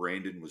 Brother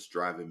Brandon was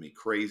driving me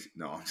crazy.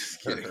 No, I'm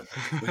just kidding.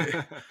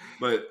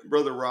 but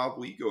Brother Rob,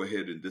 will you go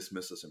ahead and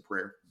dismiss us in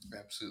prayer?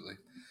 Absolutely.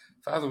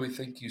 Father, we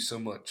thank you so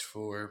much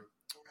for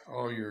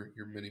all your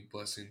many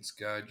blessings,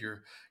 God,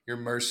 your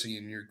mercy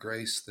and your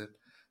grace that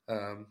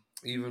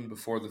even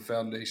before the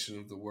foundation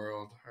of the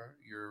world,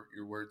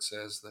 your word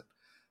says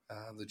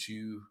that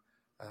you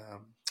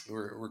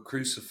were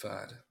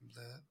crucified,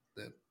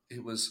 that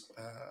it was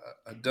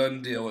a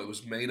done deal. It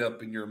was made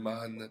up in your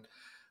mind that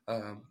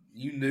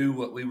you knew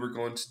what we were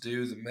going to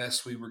do, the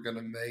mess we were going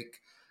to make.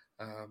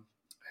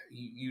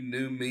 You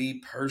knew me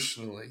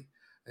personally,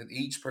 and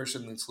each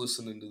person that's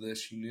listening to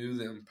this, you knew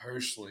them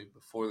personally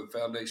before the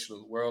foundation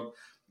of the world.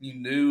 You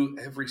knew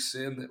every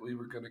sin that we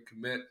were going to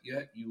commit,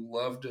 yet you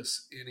loved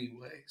us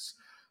anyways.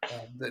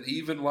 That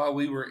even while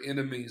we were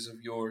enemies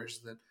of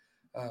yours,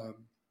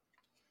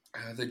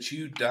 that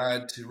you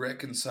died to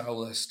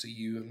reconcile us to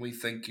you, and we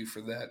thank you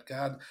for that.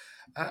 God,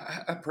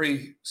 I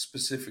pray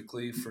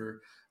specifically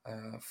for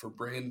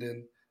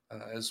Brandon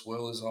as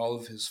well as all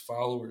of his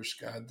followers,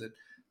 God,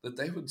 that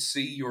they would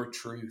see your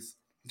truth,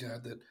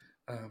 God, that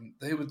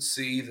they would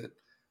see that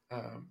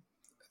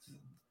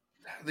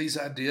these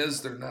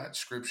ideas, they're not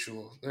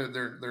scriptural,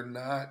 they're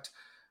not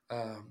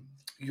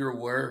your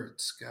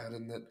words, God,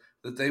 and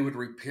that they would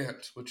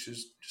repent, which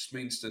just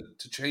means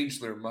to change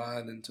their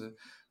mind and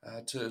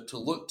to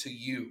look to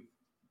you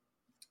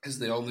as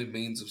the only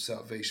means of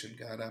salvation.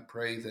 God, I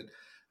pray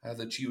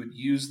that you would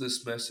use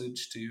this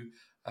message to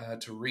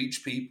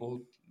reach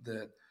people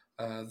that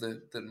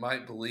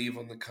might believe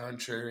on the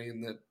contrary,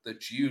 and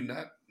that you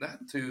not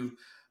through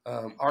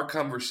our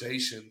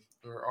conversation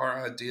or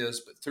our ideas,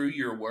 but through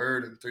your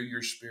word and through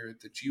your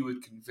spirit, that you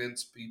would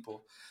convince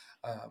people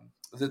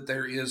that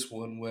there is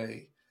one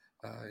way.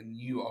 And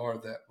you are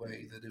that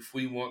way, that if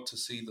we want to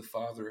see the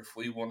Father, if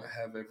we want to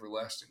have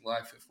everlasting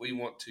life, if we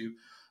want to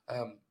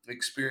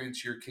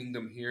experience your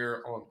kingdom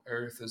here on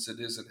earth as it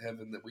is in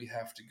heaven, that we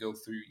have to go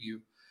through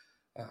you.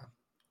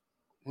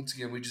 Once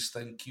again, we just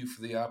thank you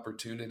for the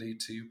opportunity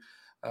to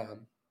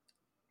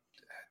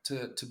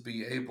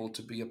be able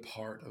to be a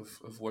part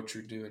of what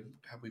you're doing.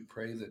 God, we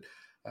pray that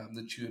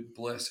you would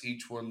bless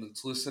each one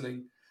that's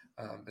listening.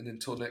 And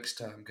until next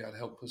time, God,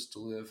 help us to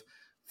live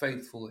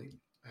faithfully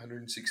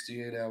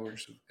 168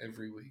 hours of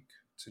every week.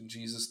 It's in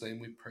Jesus' name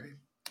we pray.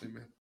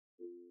 Amen.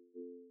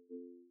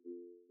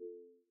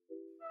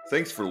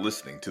 Thanks for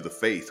listening to the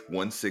Faith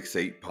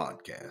 168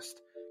 podcast.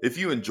 If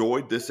you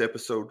enjoyed this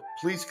episode,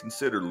 please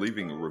consider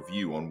leaving a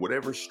review on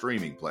whatever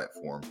streaming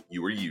platform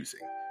you are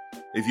using.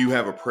 If you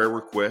have a prayer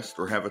request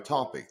or have a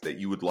topic that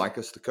you would like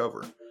us to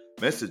cover,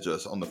 message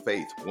us on the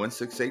Faith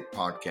 168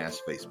 podcast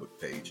Facebook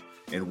page,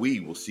 and we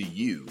will see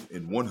you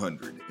in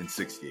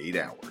 168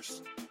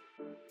 hours.